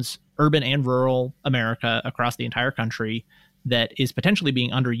spans urban and rural America across the entire country, that is potentially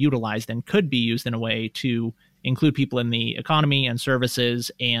being underutilized and could be used in a way to include people in the economy and services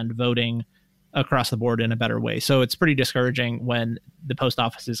and voting across the board in a better way. So it's pretty discouraging when the post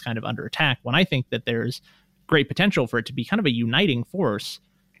office is kind of under attack, when I think that there's great potential for it to be kind of a uniting force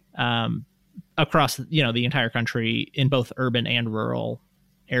across the entire country in both urban and rural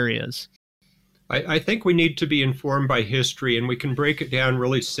areas. I think we need to be informed by history, and we can break it down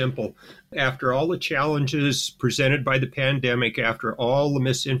really simple. After all the challenges presented by the pandemic, after all the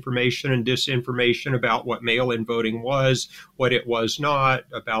misinformation and disinformation about what mail-in voting was, what it was not,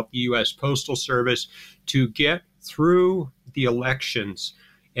 about the U.S. Postal Service, to get through the elections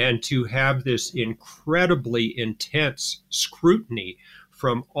and to have this incredibly intense scrutiny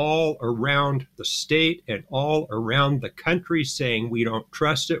from all around the state and all around the country saying, we don't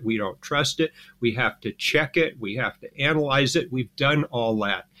trust it, we don't trust it, we have to check it, we have to analyze it. We've done all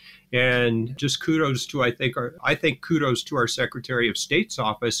that. And just kudos to, I think kudos to our Secretary of State's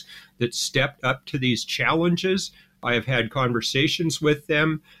office that stepped up to these challenges. I have had conversations with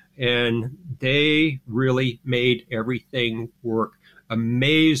them, and they really made everything work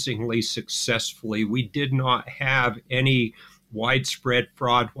amazingly successfully. We did not have any widespread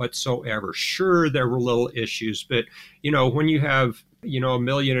fraud whatsoever. Sure, there were little issues, but when you have 1.5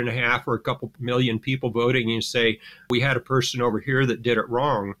 million or a couple million people voting, and you say we had a person over here that did it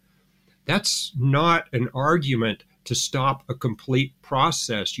wrong, that's not an argument to stop a complete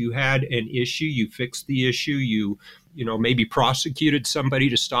process. You had an issue, you fixed the issue, you maybe prosecuted somebody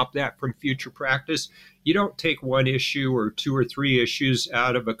to stop that from future practice. You don't take one issue or two or three issues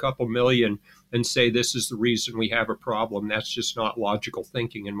out of a couple million and say this is the reason we have a problem. That's just not logical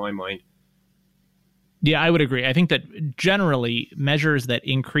thinking in my mind. Yeah, I would agree. I think that generally measures that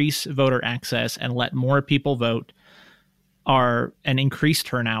increase voter access and let more people vote are an increased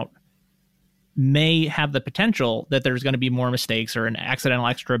turnout may have the potential that there's going to be more mistakes or an accidental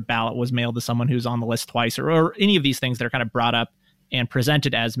extra ballot was mailed to someone who's on the list twice or any of these things that are kind of brought up and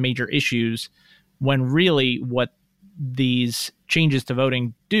presented as major issues, when really what these changes to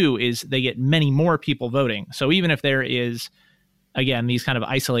voting do is they get many more people voting. So even if there is, again, these kind of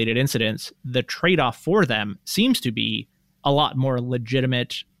isolated incidents, the trade-off for them seems to be a lot more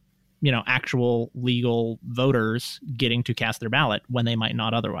legitimate, actual legal voters getting to cast their ballot when they might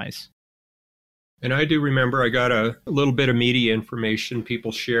not otherwise. And I do remember I got a little bit of media information.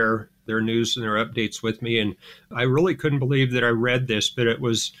 People share their news and their updates with me. And I really couldn't believe that I read this, but it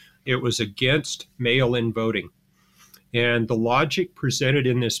was against mail-in voting. And the logic presented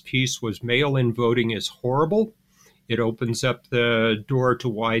in this piece was mail-in voting is horrible. It opens up the door to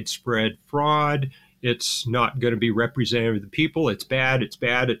widespread fraud. It's not going to be representative of the people. It's bad, it's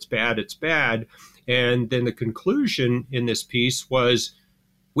bad, it's bad, it's bad. And then the conclusion in this piece was,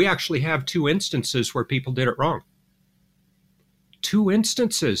 we actually have two instances where people did it wrong. Two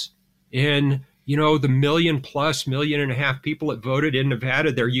instances in, the million+ million and a half people that voted in Nevada.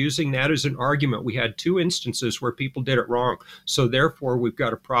 They're using that as an argument. We had two instances where people did it wrong. So therefore, we've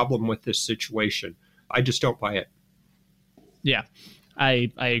got a problem with this situation. I just don't buy it. Yeah, I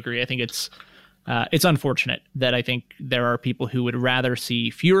agree. I think it's unfortunate that I think there are people who would rather see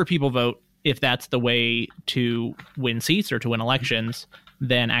fewer people vote if that's the way to win seats or to win elections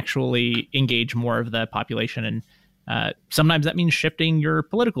than actually engage more of the population. And sometimes that means shifting your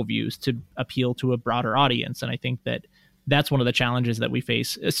political views to appeal to a broader audience. And I think that that's one of the challenges that we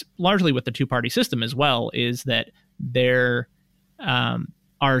face, largely with the two-party system as well, is that there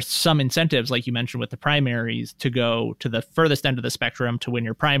are some incentives, like you mentioned with the primaries, to go to the furthest end of the spectrum to win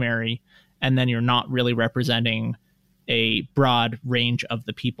your primary, and then you're not really representing a broad range of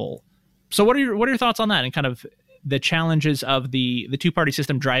the people. So what are your thoughts on that and kind of the challenges of the two-party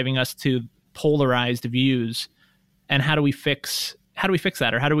system driving us to polarized views, and how do we fix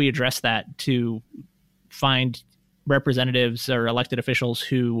that, or how do we address that to find representatives or elected officials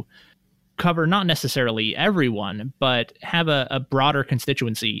who cover not necessarily everyone, but have a broader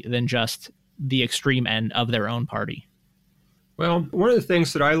constituency than just the extreme end of their own party? Well, one of the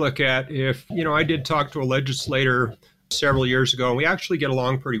things that I look at, I did talk to a legislator several years ago, and we actually get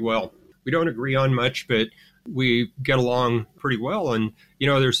along pretty well. We don't agree on much, but we get along pretty well. And,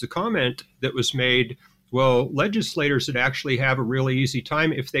 there's the comment that was made, well, legislators would actually have a really easy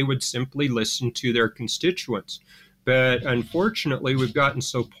time if they would simply listen to their constituents. But unfortunately, we've gotten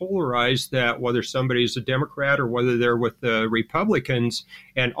so polarized that whether somebody's a Democrat or whether they're with the Republicans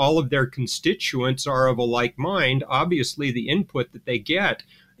and all of their constituents are of a like mind, obviously the input that they get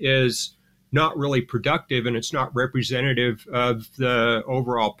is not really productive and it's not representative of the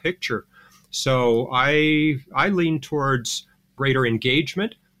overall picture. So I lean towards greater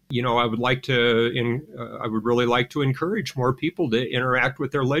engagement. I would really like to encourage more people to interact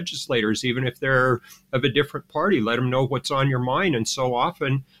with their legislators, even if they're of a different party. Let them know what's on your mind. And so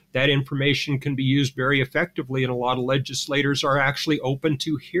often that information can be used very effectively. And a lot of legislators are actually open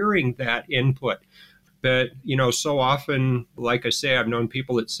to hearing that input. But, so often, like I say, I've known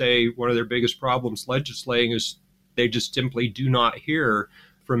people that say one of their biggest problems legislating is they just simply do not hear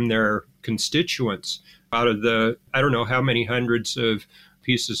from their constituents. Out of the, I don't know how many hundreds of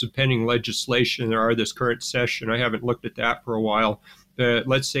pieces of pending legislation there are this current session. I haven't looked at that for a while. But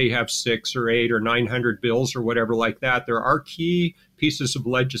let's say you have 600 or 800 or 900 bills or whatever like that. There are key pieces of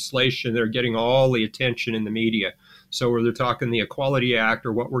legislation that are getting all the attention in the media. So whether they're talking the Equality Act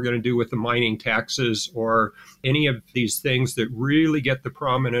or what we're going to do with the mining taxes or any of these things that really get the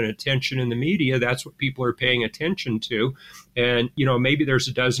prominent attention in the media, that's what people are paying attention to. And, maybe there's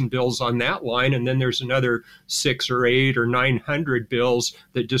a dozen bills on that line, and then there's another 600 or 800 or 900 bills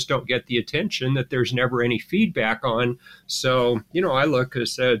that just don't get the attention, that there's never any feedback on. So, I look and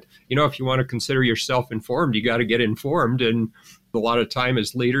said, if you want to consider yourself informed, you got to get informed. And a lot of time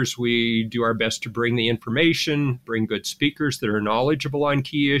as leaders, we do our best to bring the information, bring good speakers that are knowledgeable on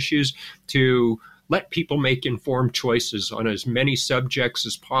key issues, to let people make informed choices on as many subjects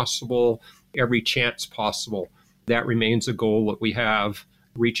as possible, every chance possible. That remains a goal that we have,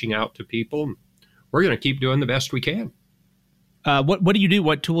 reaching out to people. We're going to keep doing the best we can. What do you do?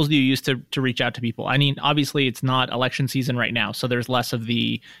 What tools do you use to reach out to people? I mean, obviously it's not election season right now, so there's less of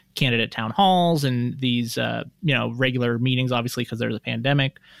the candidate town halls and these regular meetings, obviously, because there's a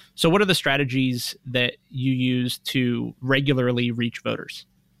pandemic. So what are the strategies that you use to regularly reach voters?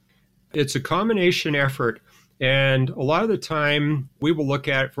 It's a combination effort. And a lot of the time we will look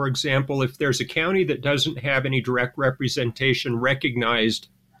at, for example, if there's a county that doesn't have any direct representation recognized,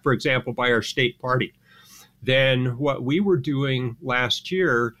 for example, by our state party, then what we were doing last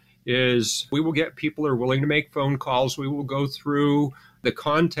year is we will get people who are willing to make phone calls. We will go through the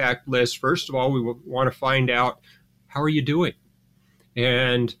contact list. First of all, we will want to find out, how are you doing?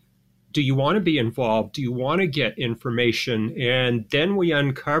 And do you want to be involved? Do you want to get information? And then we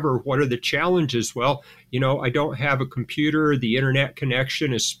uncover what are the challenges. Well, I don't have a computer. The internet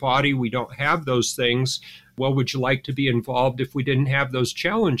connection is spotty. We don't have those things. Well, would you like to be involved if we didn't have those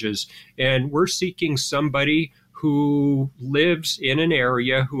challenges? And we're seeking somebody who lives in an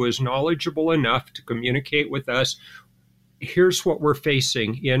area, who is knowledgeable enough to communicate with us. Here's what we're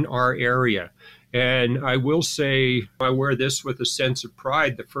facing in our area. And I will say, I wear this with a sense of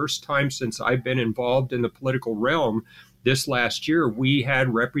pride. The first time since I've been involved in the political realm, this last year, we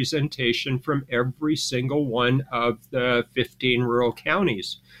had representation from every single one of the 15 rural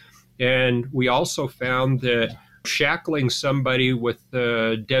counties. And we also found that shackling somebody with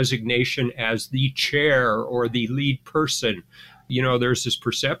the designation as the chair or the lead person, there's this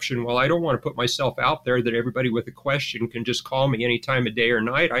perception, well, I don't want to put myself out there that everybody with a question can just call me any time of day or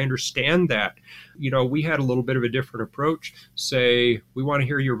night. I understand that. We had a little bit of a different approach. Say, we want to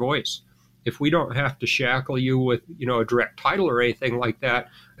hear your voice. If we don't have to shackle you with, a direct title or anything like that,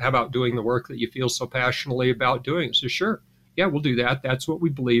 how about doing the work that you feel so passionately about doing? So sure. Yeah, we'll do that. That's what we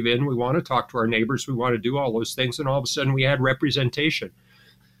believe in. We want to talk to our neighbors. We want to do all those things. And all of a sudden we had representation.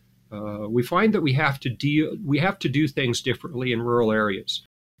 We find that we have to do things differently in rural areas.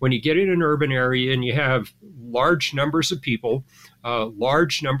 When you get in an urban area and you have large numbers of people,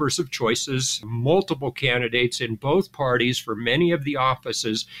 large numbers of choices, multiple candidates in both parties for many of the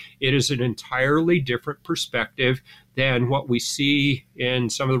offices, it is an entirely different perspective than what we see in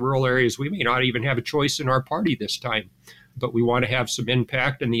some of the rural areas. We may not even have a choice in our party this time, but we want to have some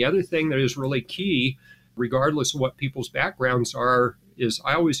impact. And the other thing that is really key, regardless of what people's backgrounds are, is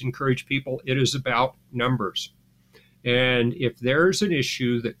I always encourage people, it is about numbers. And if there's an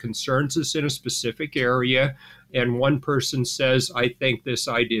issue that concerns us in a specific area, and one person says, I think this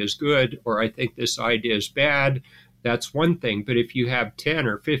idea is good, or I think this idea is bad, that's one thing. But if you have 10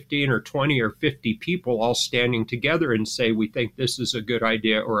 or 15 or 20 or 50 people all standing together and say, we think this is a good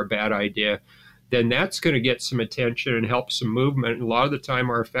idea or a bad idea, then that's going to get some attention and help some movement. And a lot of the time,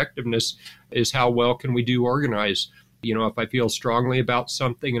 our effectiveness is how well can we do organize. If I feel strongly about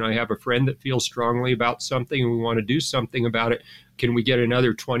something and I have a friend that feels strongly about something and we want to do something about it, can we get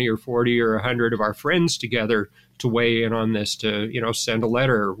another 20 or 40 or 100 of our friends together to weigh in on this, to, send a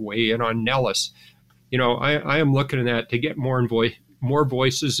letter, weigh in on Nellis? I am looking at that to get more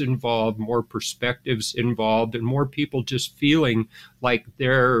voices involved, more perspectives involved, and more people just feeling like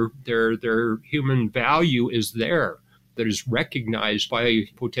their human value is there, that is recognized by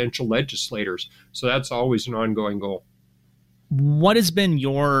potential legislators. So that's always an ongoing goal. What has been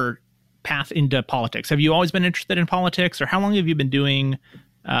your path into politics? Have you always been interested in politics, or how long have you been doing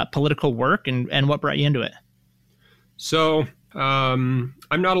political work, and what brought you into it? So I'm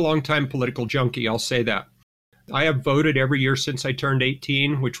not a longtime political junkie, I'll say that. I have voted every year since I turned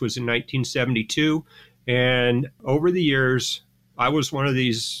 18, which was in 1972. And over the years, I was one of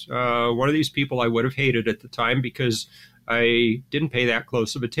these people I would have hated at the time because I didn't pay that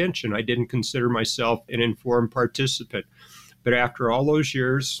close of attention. I didn't consider myself an informed participant. But after all those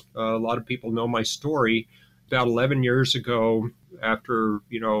years, a lot of people know my story. About 11 years ago, after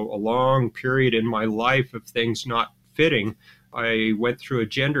a long period in my life of things not fitting, I went through a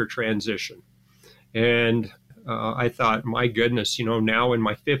gender transition. And I thought, my goodness, now in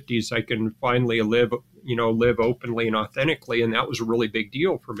my 50s, I can finally live openly and authentically. And that was a really big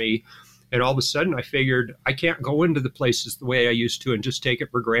deal for me. And all of a sudden I figured I can't go into the places the way I used to and just take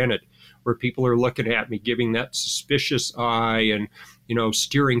it for granted, where people are looking at me, giving that suspicious eye and,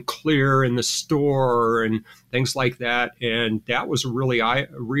 steering clear in the store and things like that. And that was a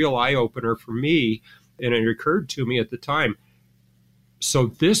real eye opener for me. And it occurred to me at the time, so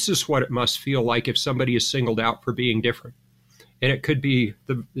this is what it must feel like if somebody is singled out for being different. And it could be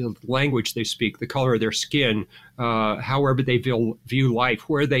the language they speak, the color of their skin, however they view life,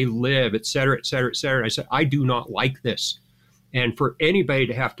 where they live, et cetera, et cetera, et cetera. And I said, I do not like this. And for anybody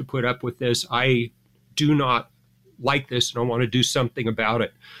to have to put up with this, I do not like this and I want to do something about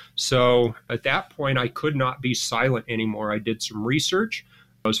it. So at that point, I could not be silent anymore. I did some research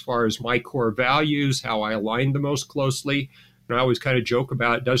as far as my core values, how I aligned the most closely. And I always kind of joke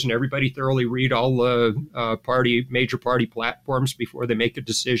about, doesn't everybody thoroughly read all the major party platforms before they make a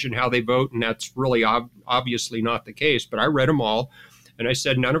decision how they vote? And that's really obviously not the case. But I read them all, and I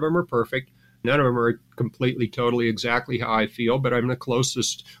said none of them are perfect. None of them are completely, totally, exactly how I feel, but I'm the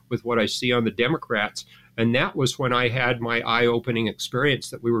closest with what I see on the Democrats. And that was when I had my eye-opening experience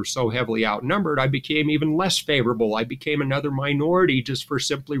that we were so heavily outnumbered. I became even less favorable. I became another minority just for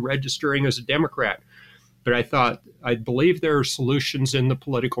simply registering as a Democrat. But I thought, I believe there are solutions in the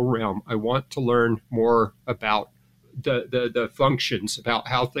political realm. I want to learn more about the functions, about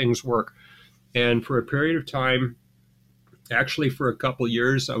how things work. And for a period of time, actually for a couple of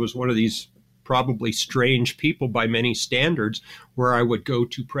years, I was one of these probably strange people by many standards, where I would go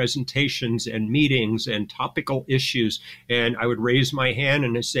to presentations and meetings and topical issues, and I would raise my hand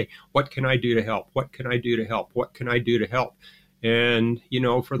and I'd say, what can I do to help? What can I do to help? What can I do to help? And,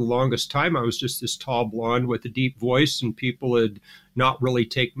 for the longest time, I was just this tall blonde with a deep voice, and people would not really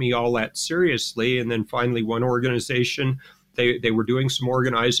take me all that seriously. And then finally, one organization, they were doing some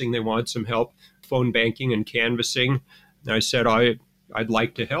organizing. They wanted some help, phone banking and canvassing. And I said, I'd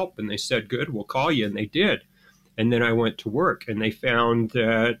like to help. And they said, good, we'll call you. And they did. And then I went to work, and they found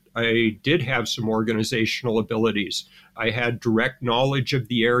that I did have some organizational abilities. I had direct knowledge of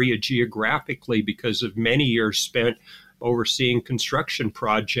the area geographically because of many years spent overseeing construction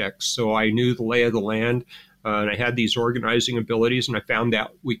projects. So I knew the lay of the land, and I had these organizing abilities, and I found that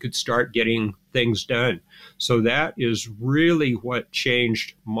we could start getting things done. So that is really what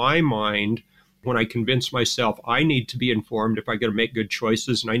changed my mind when I convinced myself I need to be informed if I'm going to make good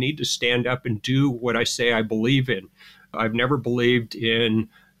choices, and I need to stand up and do what I say I believe in. I've never believed in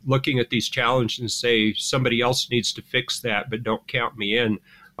looking at these challenges and say somebody else needs to fix that, but don't count me in.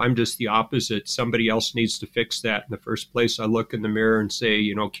 I'm just the opposite. Somebody else needs to fix that. In the first place, I look in the mirror and say,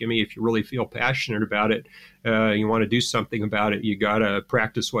 Kimmy, if you really feel passionate about it, you want to do something about it, you got to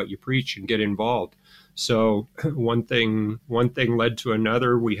practice what you preach and get involved. So one thing led to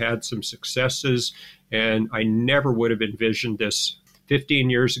another. We had some successes, and I never would have envisioned this 15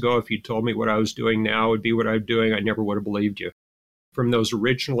 years ago. If you told me what I was doing now would be what I'm doing, I never would have believed you. From those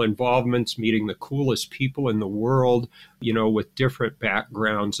original involvements, meeting the coolest people in the world, with different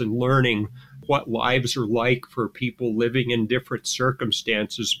backgrounds, and learning what lives are like for people living in different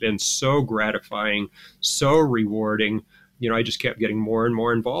circumstances, has been so gratifying, so rewarding. I just kept getting more and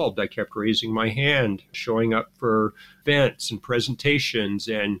more involved. I kept raising my hand, showing up for events and presentations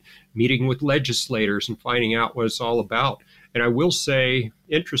and meeting with legislators and finding out what it's all about. And I will say,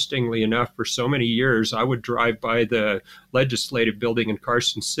 interestingly enough, for so many years, I would drive by the legislative building in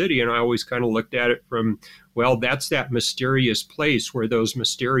Carson City, and I always kind of looked at it from, well, that's that mysterious place where those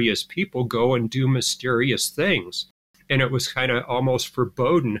mysterious people go and do mysterious things. And it was kind of almost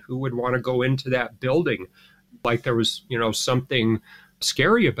foreboding. Who would want to go into that building? Like there was, something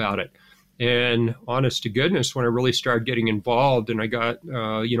scary about it. And honest to goodness, when I really started getting involved and I got,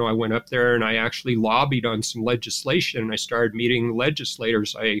 I went up there and I actually lobbied on some legislation, and I started meeting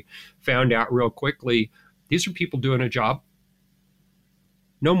legislators, I found out real quickly, these are people doing a job.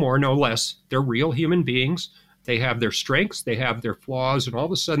 No more, no less. They're real human beings. They have their strengths, they have their flaws, and all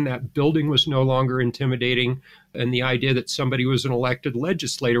of a sudden that building was no longer intimidating, and the idea that somebody was an elected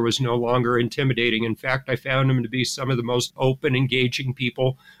legislator was no longer intimidating. In fact, I found them to be some of the most open, engaging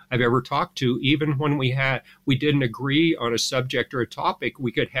people I've ever talked to. Even when we didn't agree on a subject or a topic,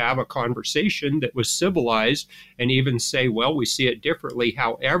 we could have a conversation that was civilized and even say, well, we see it differently.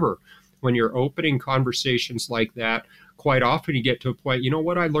 However, when you're opening conversations like that, quite often you get to a point,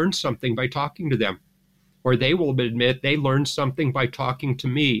 I learned something by talking to them. Or they will admit they learned something by talking to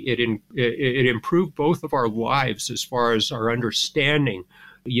me. It improved both of our lives as far as our understanding,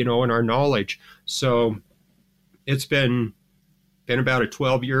 and our knowledge. So it's been about a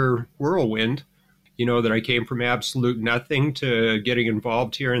 12-year whirlwind, that I came from absolute nothing to getting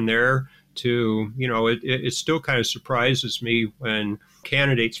involved here and there to, it still kind of surprises me when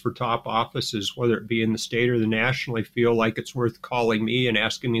candidates for top offices, whether it be in the state or the nationally, feel like it's worth calling me and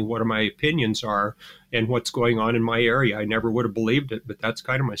asking me what my opinions are and what's going on in my area. I never would have believed it, but that's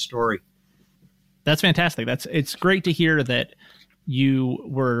kind of my story. That's fantastic. It's great to hear that you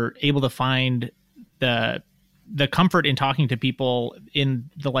were able to find the comfort in talking to people in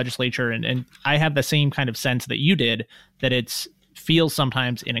the legislature. And I have the same kind of sense that you did, that feels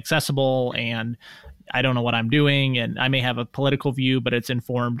sometimes inaccessible, and I don't know what I'm doing, and I may have a political view, but it's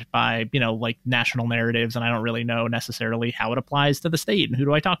informed by, like national narratives, and I don't really know necessarily how it applies to the state and who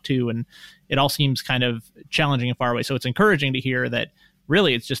do I talk to, and it all seems kind of challenging and far away. So it's encouraging to hear that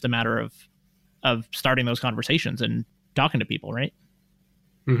really it's just a matter of starting those conversations and talking to people, right?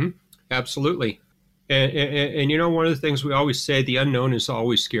 Mm-hmm. Absolutely. And one of the things we always say, the unknown is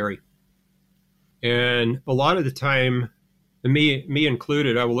always scary. And a lot of the time, me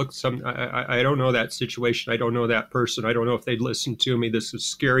included, I will look at I don't know that situation. I don't know that person. I don't know if they'd listen to me. This is a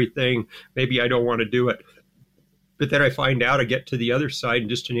scary thing. Maybe I don't want to do it. But then I find out, I get to the other side, and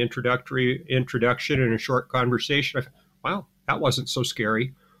just an introduction and a short conversation. Wow, that wasn't so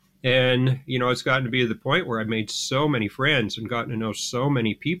scary. And, it's gotten to be to the point where I've made so many friends and gotten to know so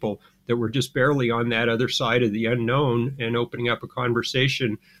many people that were just barely on that other side of the unknown, and opening up a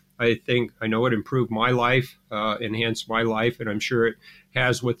conversation. I know it improved my life, enhanced my life, and I'm sure it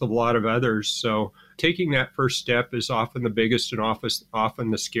has with a lot of others. So taking that first step is often the biggest and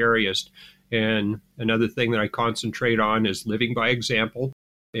often the scariest. And another thing that I concentrate on is living by example,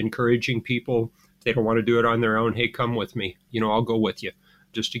 encouraging people. If they don't want to do it on their own, hey, come with me. I'll go with you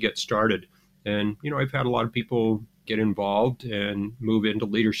just to get started. And, I've had a lot of people get involved and move into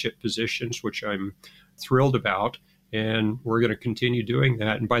leadership positions, which I'm thrilled about. And we're going to continue doing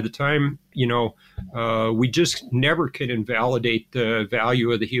that. And by the time, we just never can invalidate the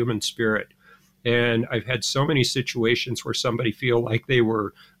value of the human spirit. And I've had so many situations where somebody feel like they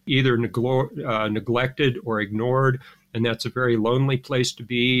were either neglected or ignored. And that's a very lonely place to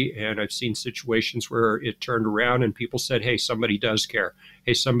be. And I've seen situations where it turned around and people said, hey, somebody does care.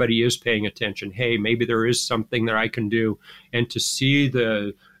 Hey, somebody is paying attention. Hey, maybe there is something that I can do. And to see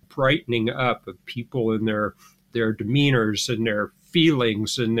the brightening up of people in their demeanors and their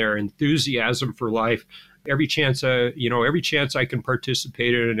feelings and their enthusiasm for life. Every chance I can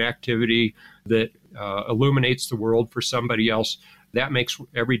participate in an activity that illuminates the world for somebody else, that makes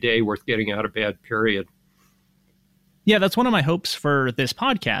every day worth getting out of bed, period. Yeah, that's one of my hopes for this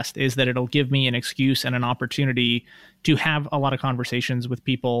podcast, is that it'll give me an excuse and an opportunity to have a lot of conversations with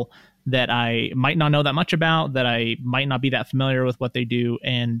people that I might not know that much about, that I might not be that familiar with what they do,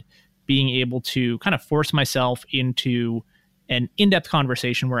 and being able to kind of force myself into an in-depth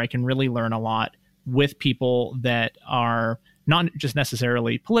conversation where I can really learn a lot with people that are not just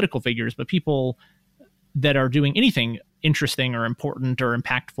necessarily political figures, but people that are doing anything interesting or important or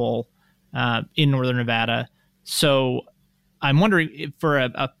impactful in Northern Nevada. So I'm wondering, if for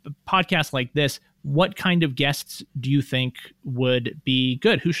a podcast like this, what kind of guests do you think would be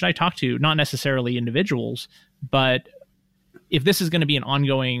good? Who should I talk to? Not necessarily individuals, but if this is going to be an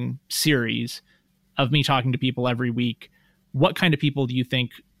ongoing series of me talking to people every week, what kind of people do you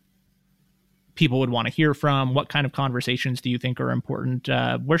think people would want to hear from? What kind of conversations do you think are important?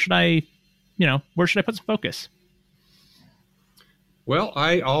 Where should I put some focus? Well,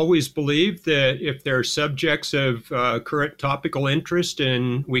 I always believe that if there are subjects of current topical interest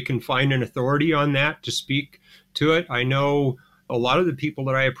and we can find an authority on that to speak to it, I know a lot of the people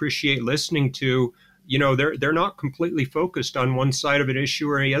that I appreciate listening to, they're not completely focused on one side of an issue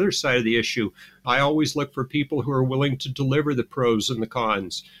or the other side of the issue. I always look for people who are willing to deliver the pros and the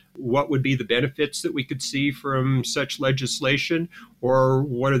cons. What would be the benefits that we could see from such legislation, or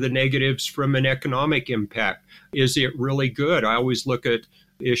what are the negatives from an economic impact? Is it really good? I always look at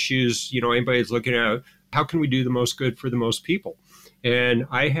issues, anybody's looking at how can we do the most good for the most people? And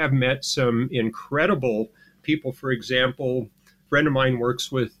I have met some incredible people. For example, a friend of mine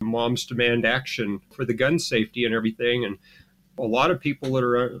works with Moms Demand Action for the gun safety and everything. And a lot of people that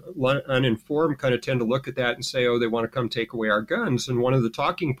are uninformed kind of tend to look at that and say, oh, they want to come take away our guns. And one of the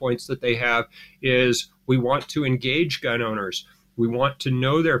talking points that they have is, we want to engage gun owners. We want to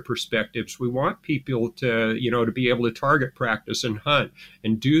know their perspectives. We want people to, to be able to target practice and hunt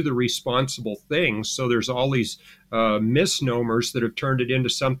and do the responsible things. So there's all these misnomers that have turned it into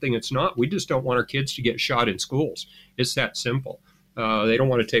something it's not. We just don't want our kids to get shot in schools. It's that simple. They don't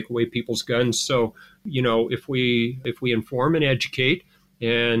want to take away people's guns. So, if we inform and educate,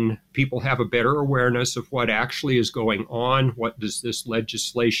 and people have a better awareness of what actually is going on, what does this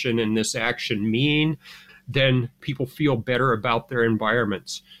legislation and this action mean, then people feel better about their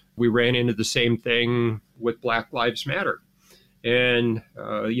environments. We ran into the same thing with Black Lives Matter. And,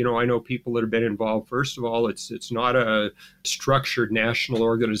 I know people that have been involved. First of all, it's not a structured national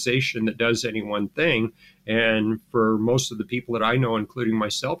organization that does any one thing. And for most of the people that I know, including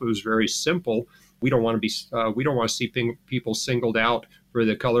myself, it was very simple. We don't want to see people singled out for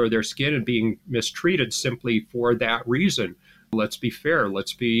the color of their skin and being mistreated simply for that reason. Let's be fair.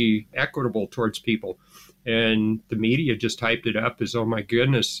 Let's be equitable towards people. And the media just hyped it up as, oh my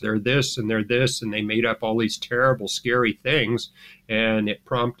goodness, they're this and they're this, and they made up all these terrible, scary things. And it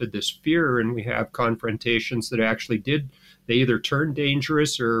prompted this fear, and we have confrontations that actually they either turned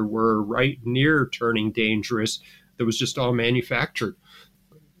dangerous or were right near turning dangerous. That was just all manufactured.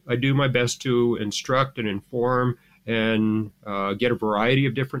 I do my best to instruct and inform and get a variety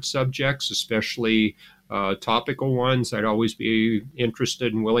of different subjects, especially topical ones. I'd always be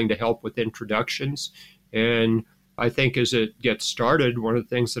interested and willing to help with introductions. And I think as it gets started, one of the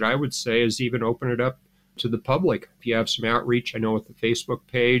things that I would say is even open it up to the public. If you have some outreach, I know with the Facebook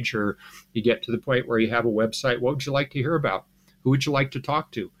page, or you get to the point where you have a website, what would you like to hear about? Who would you like to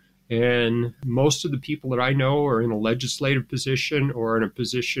talk to? And most of the people that I know are in a legislative position or in a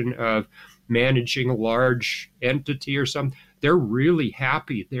position of managing a large entity or something. They're really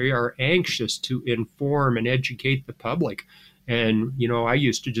happy. They are anxious to inform and educate the public. And, I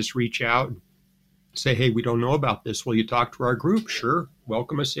used to just reach out and say, hey, we don't know about this. Will you talk to our group? Sure.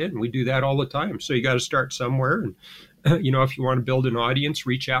 Welcome us in. We do that all the time. So you got to start somewhere. And, if you want to build an audience,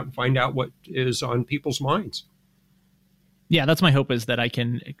 reach out and find out what is on people's minds. Yeah, that's my hope, is that I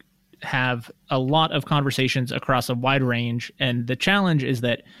can have a lot of conversations across a wide range. And the challenge is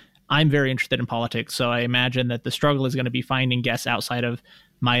that I'm very interested in politics. So I imagine that the struggle is going to be finding guests outside of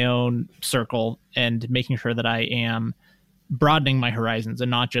my own circle and making sure that I am broadening my horizons and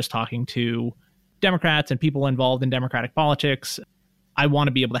not just talking to Democrats and people involved in Democratic politics. I want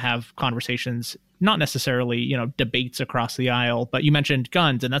to be able to have conversations, not necessarily, debates across the aisle, but you mentioned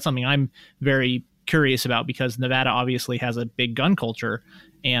guns, and that's something I'm very curious about because Nevada obviously has a big gun culture,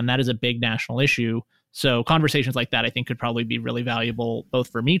 and that is a big national issue. So conversations like that, I think, could probably be really valuable, both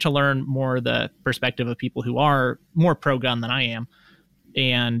for me to learn more the perspective of people who are more pro-gun than I am,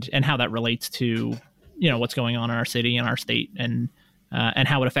 and how that relates to, what's going on in our city and our state, and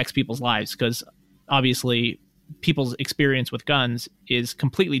how it affects people's lives. Because obviously people's experience with guns is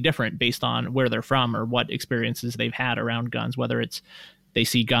completely different based on where they're from or what experiences they've had around guns, whether it's they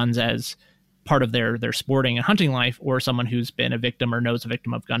see guns as part of their sporting and hunting life, or someone who's been a victim or knows a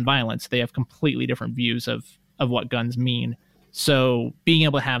victim of gun violence. They have completely different views of what guns mean. So being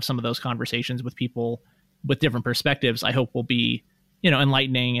able to have some of those conversations with people with different perspectives, I hope will be,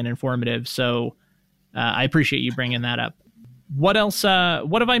 enlightening and informative. So I appreciate you bringing that up. What else?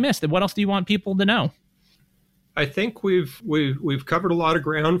 What have I missed? What else do you want people to know? I think we've covered a lot of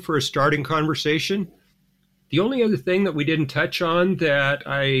ground for a starting conversation. The only other thing that we didn't touch on that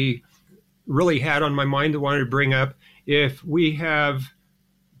I really had on my mind that I wanted to bring up, if we have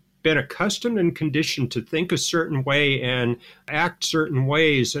been accustomed and conditioned to think a certain way and act certain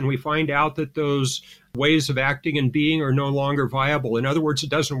ways, and we find out that those ways of acting and being are no longer viable, in other words, it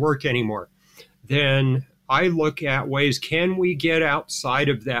doesn't work anymore, then I look at ways, can we get outside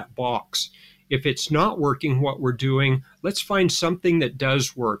of that box? If it's not working what we're doing, let's find something that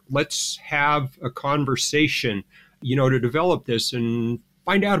does work. Let's have a conversation, to develop this and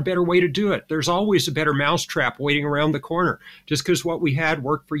find out a better way to do it. There's always a better mousetrap waiting around the corner. Just because what we had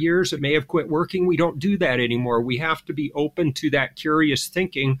worked for years, it may have quit working. We don't do that anymore. We have to be open to that curious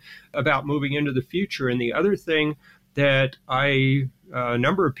thinking about moving into the future. And the other thing that a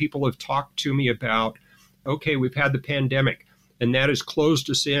number of people have talked to me about, okay, we've had the pandemic, and that has closed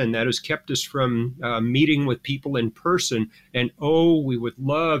us in. That has kept us from meeting with people in person. And, we would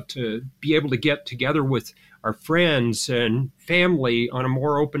love to be able to get together with our friends and family on a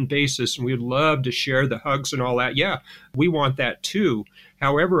more open basis. And we'd love to share the hugs and all that. Yeah, we want that too.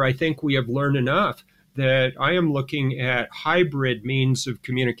 However, I think we have learned enough that I am looking at hybrid means of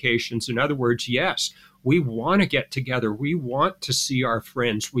communications. In other words, yes, we want to get together. We want to see our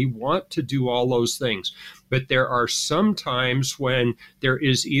friends. We want to do all those things. But there are some times when there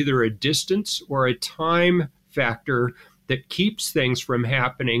is either a distance or a time factor that keeps things from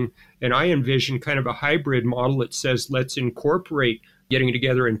happening. And I envision kind of a hybrid model that says, let's incorporate getting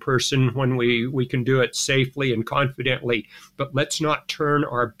together in person when we can do it safely and confidently. But let's not turn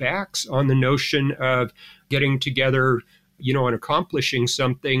our backs on the notion of getting together, and accomplishing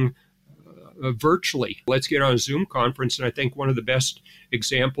something virtually. Let's get on a Zoom conference. And I think one of the best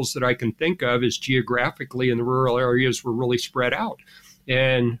examples that I can think of is geographically in the rural areas we're really spread out.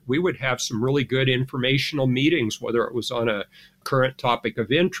 And we would have some really good informational meetings, whether it was on a current topic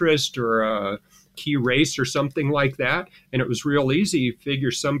of interest or a key race or something like that. And it was real easy. You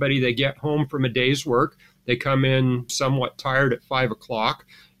figure somebody, they get home from a day's work, they come in somewhat tired at 5 o'clock,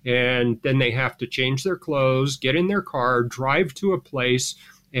 and then they have to change their clothes, get in their car, drive to a place,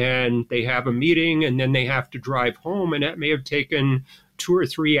 and they have a meeting, and then they have to drive home. And that may have taken 2 or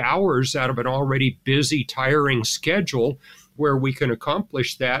 3 hours out of an already busy, tiring schedule. where we can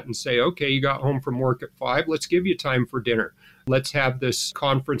accomplish that and say, okay, you got home from work at 5, let's give you time for dinner. Let's have this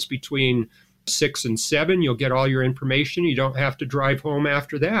conference between 6 and 7. You'll get all your information. You don't have to drive home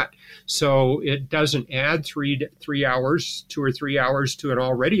after that. So it doesn't add 2 or 3 hours to an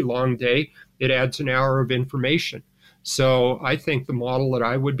already long day. It adds an hour of information. So I think the model that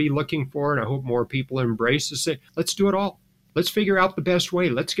I would be looking for, and I hope more people embrace, is say, let's do it all. Let's figure out the best way.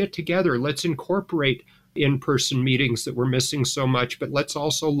 Let's get together. Let's incorporate in-person meetings that we're missing so much, but let's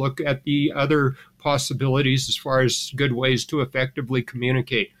also look at the other possibilities as far as good ways to effectively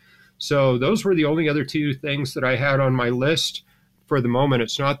communicate. So those were the only other 2 things that I had on my list for the moment.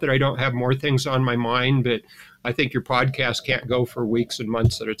 It's not that I don't have more things on my mind, but I think your podcast can't go for weeks and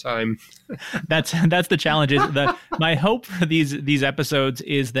months at a time. That's the challenge. My hope for these episodes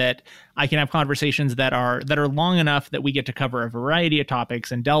is that I can have conversations that are long enough that we get to cover a variety of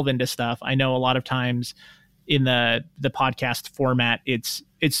topics and delve into stuff. I know a lot of times in the podcast format, it's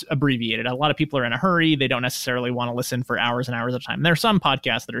abbreviated. A lot of people are in a hurry. They don't necessarily want to listen for hours and hours at a time. There are some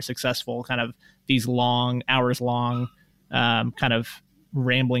podcasts that are successful, kind of these long, hours long, kind of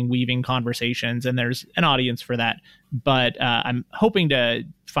rambling, weaving conversations, and there's an audience for that. But I'm hoping to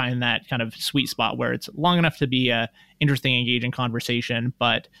find that kind of sweet spot where it's long enough to be a interesting, engaging conversation,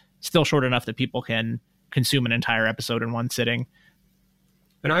 but still short enough that people can consume an entire episode in one sitting.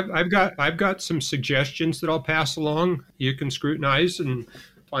 And I've got some suggestions that I'll pass along. You can scrutinize and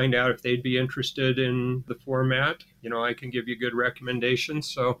find out if they'd be interested in the format. I can give you good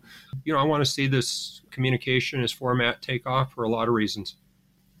recommendations. So, I want to see this communication as format take off for a lot of reasons.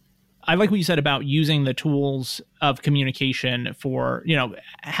 I like what you said about using the tools of communication for,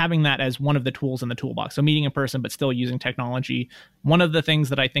 having that as one of the tools in the toolbox. So meeting in person, but still using technology. One of the things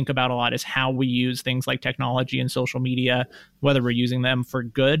that I think about a lot is how we use things like technology and social media, whether we're using them for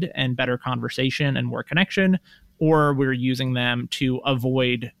good and better conversation and more connection, or we're using them to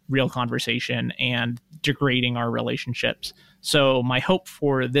avoid real conversation and degrading our relationships. So my hope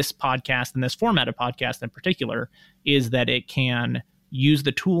for this podcast and this format of podcast in particular is that it can use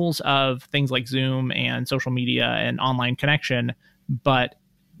the tools of things like Zoom and social media and online connection, but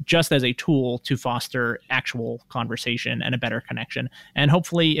just as a tool to foster actual conversation and a better connection. And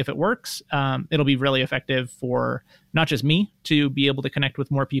hopefully, if it works, it'll be really effective for not just me to be able to connect with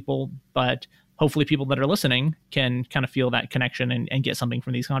more people, but hopefully people that are listening can kind of feel that connection and get something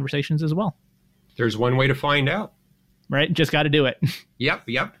from these conversations as well. There's one way to find out. Right? Just got to do it. Yep.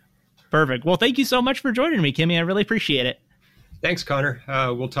 Perfect. Well, thank you so much for joining me, Kimmy. I really appreciate it. Thanks, Connor.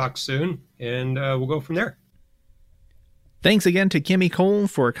 We'll talk soon, and we'll go from there. Thanks again to Kimmy Cole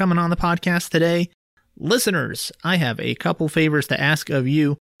for coming on the podcast today. Listeners, I have a couple favors to ask of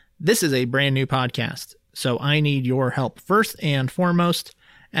you. This is a brand new podcast, so I need your help. First and foremost,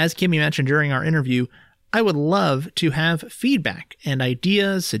 as Kimmy mentioned during our interview, I would love to have feedback and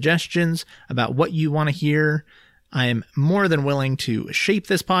ideas, suggestions about what you want to hear. I am more than willing to shape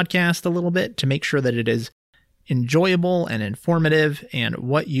this podcast a little bit to make sure that it is enjoyable and informative and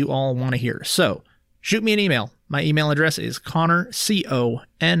what you all want to hear. So shoot me an email. My email address is Connor,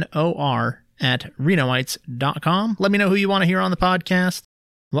 CONOR, @renoites.com. Let me know who you want to hear on the podcast,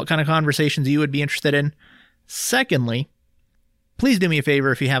 what kind of conversations you would be interested in. Secondly, please do me a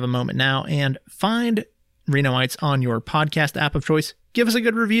favor if you have a moment now and find Renoites on your podcast app of choice. Give us a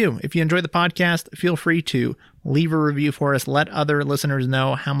good review. If you enjoy the podcast, feel free to leave a review for us. Let other listeners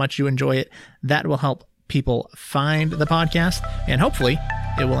know how much you enjoy it. That will help people find the podcast, and hopefully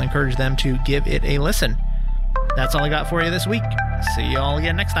it will encourage them to give it a listen. That's all I got for you this week. See you all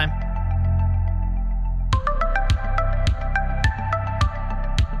again next time.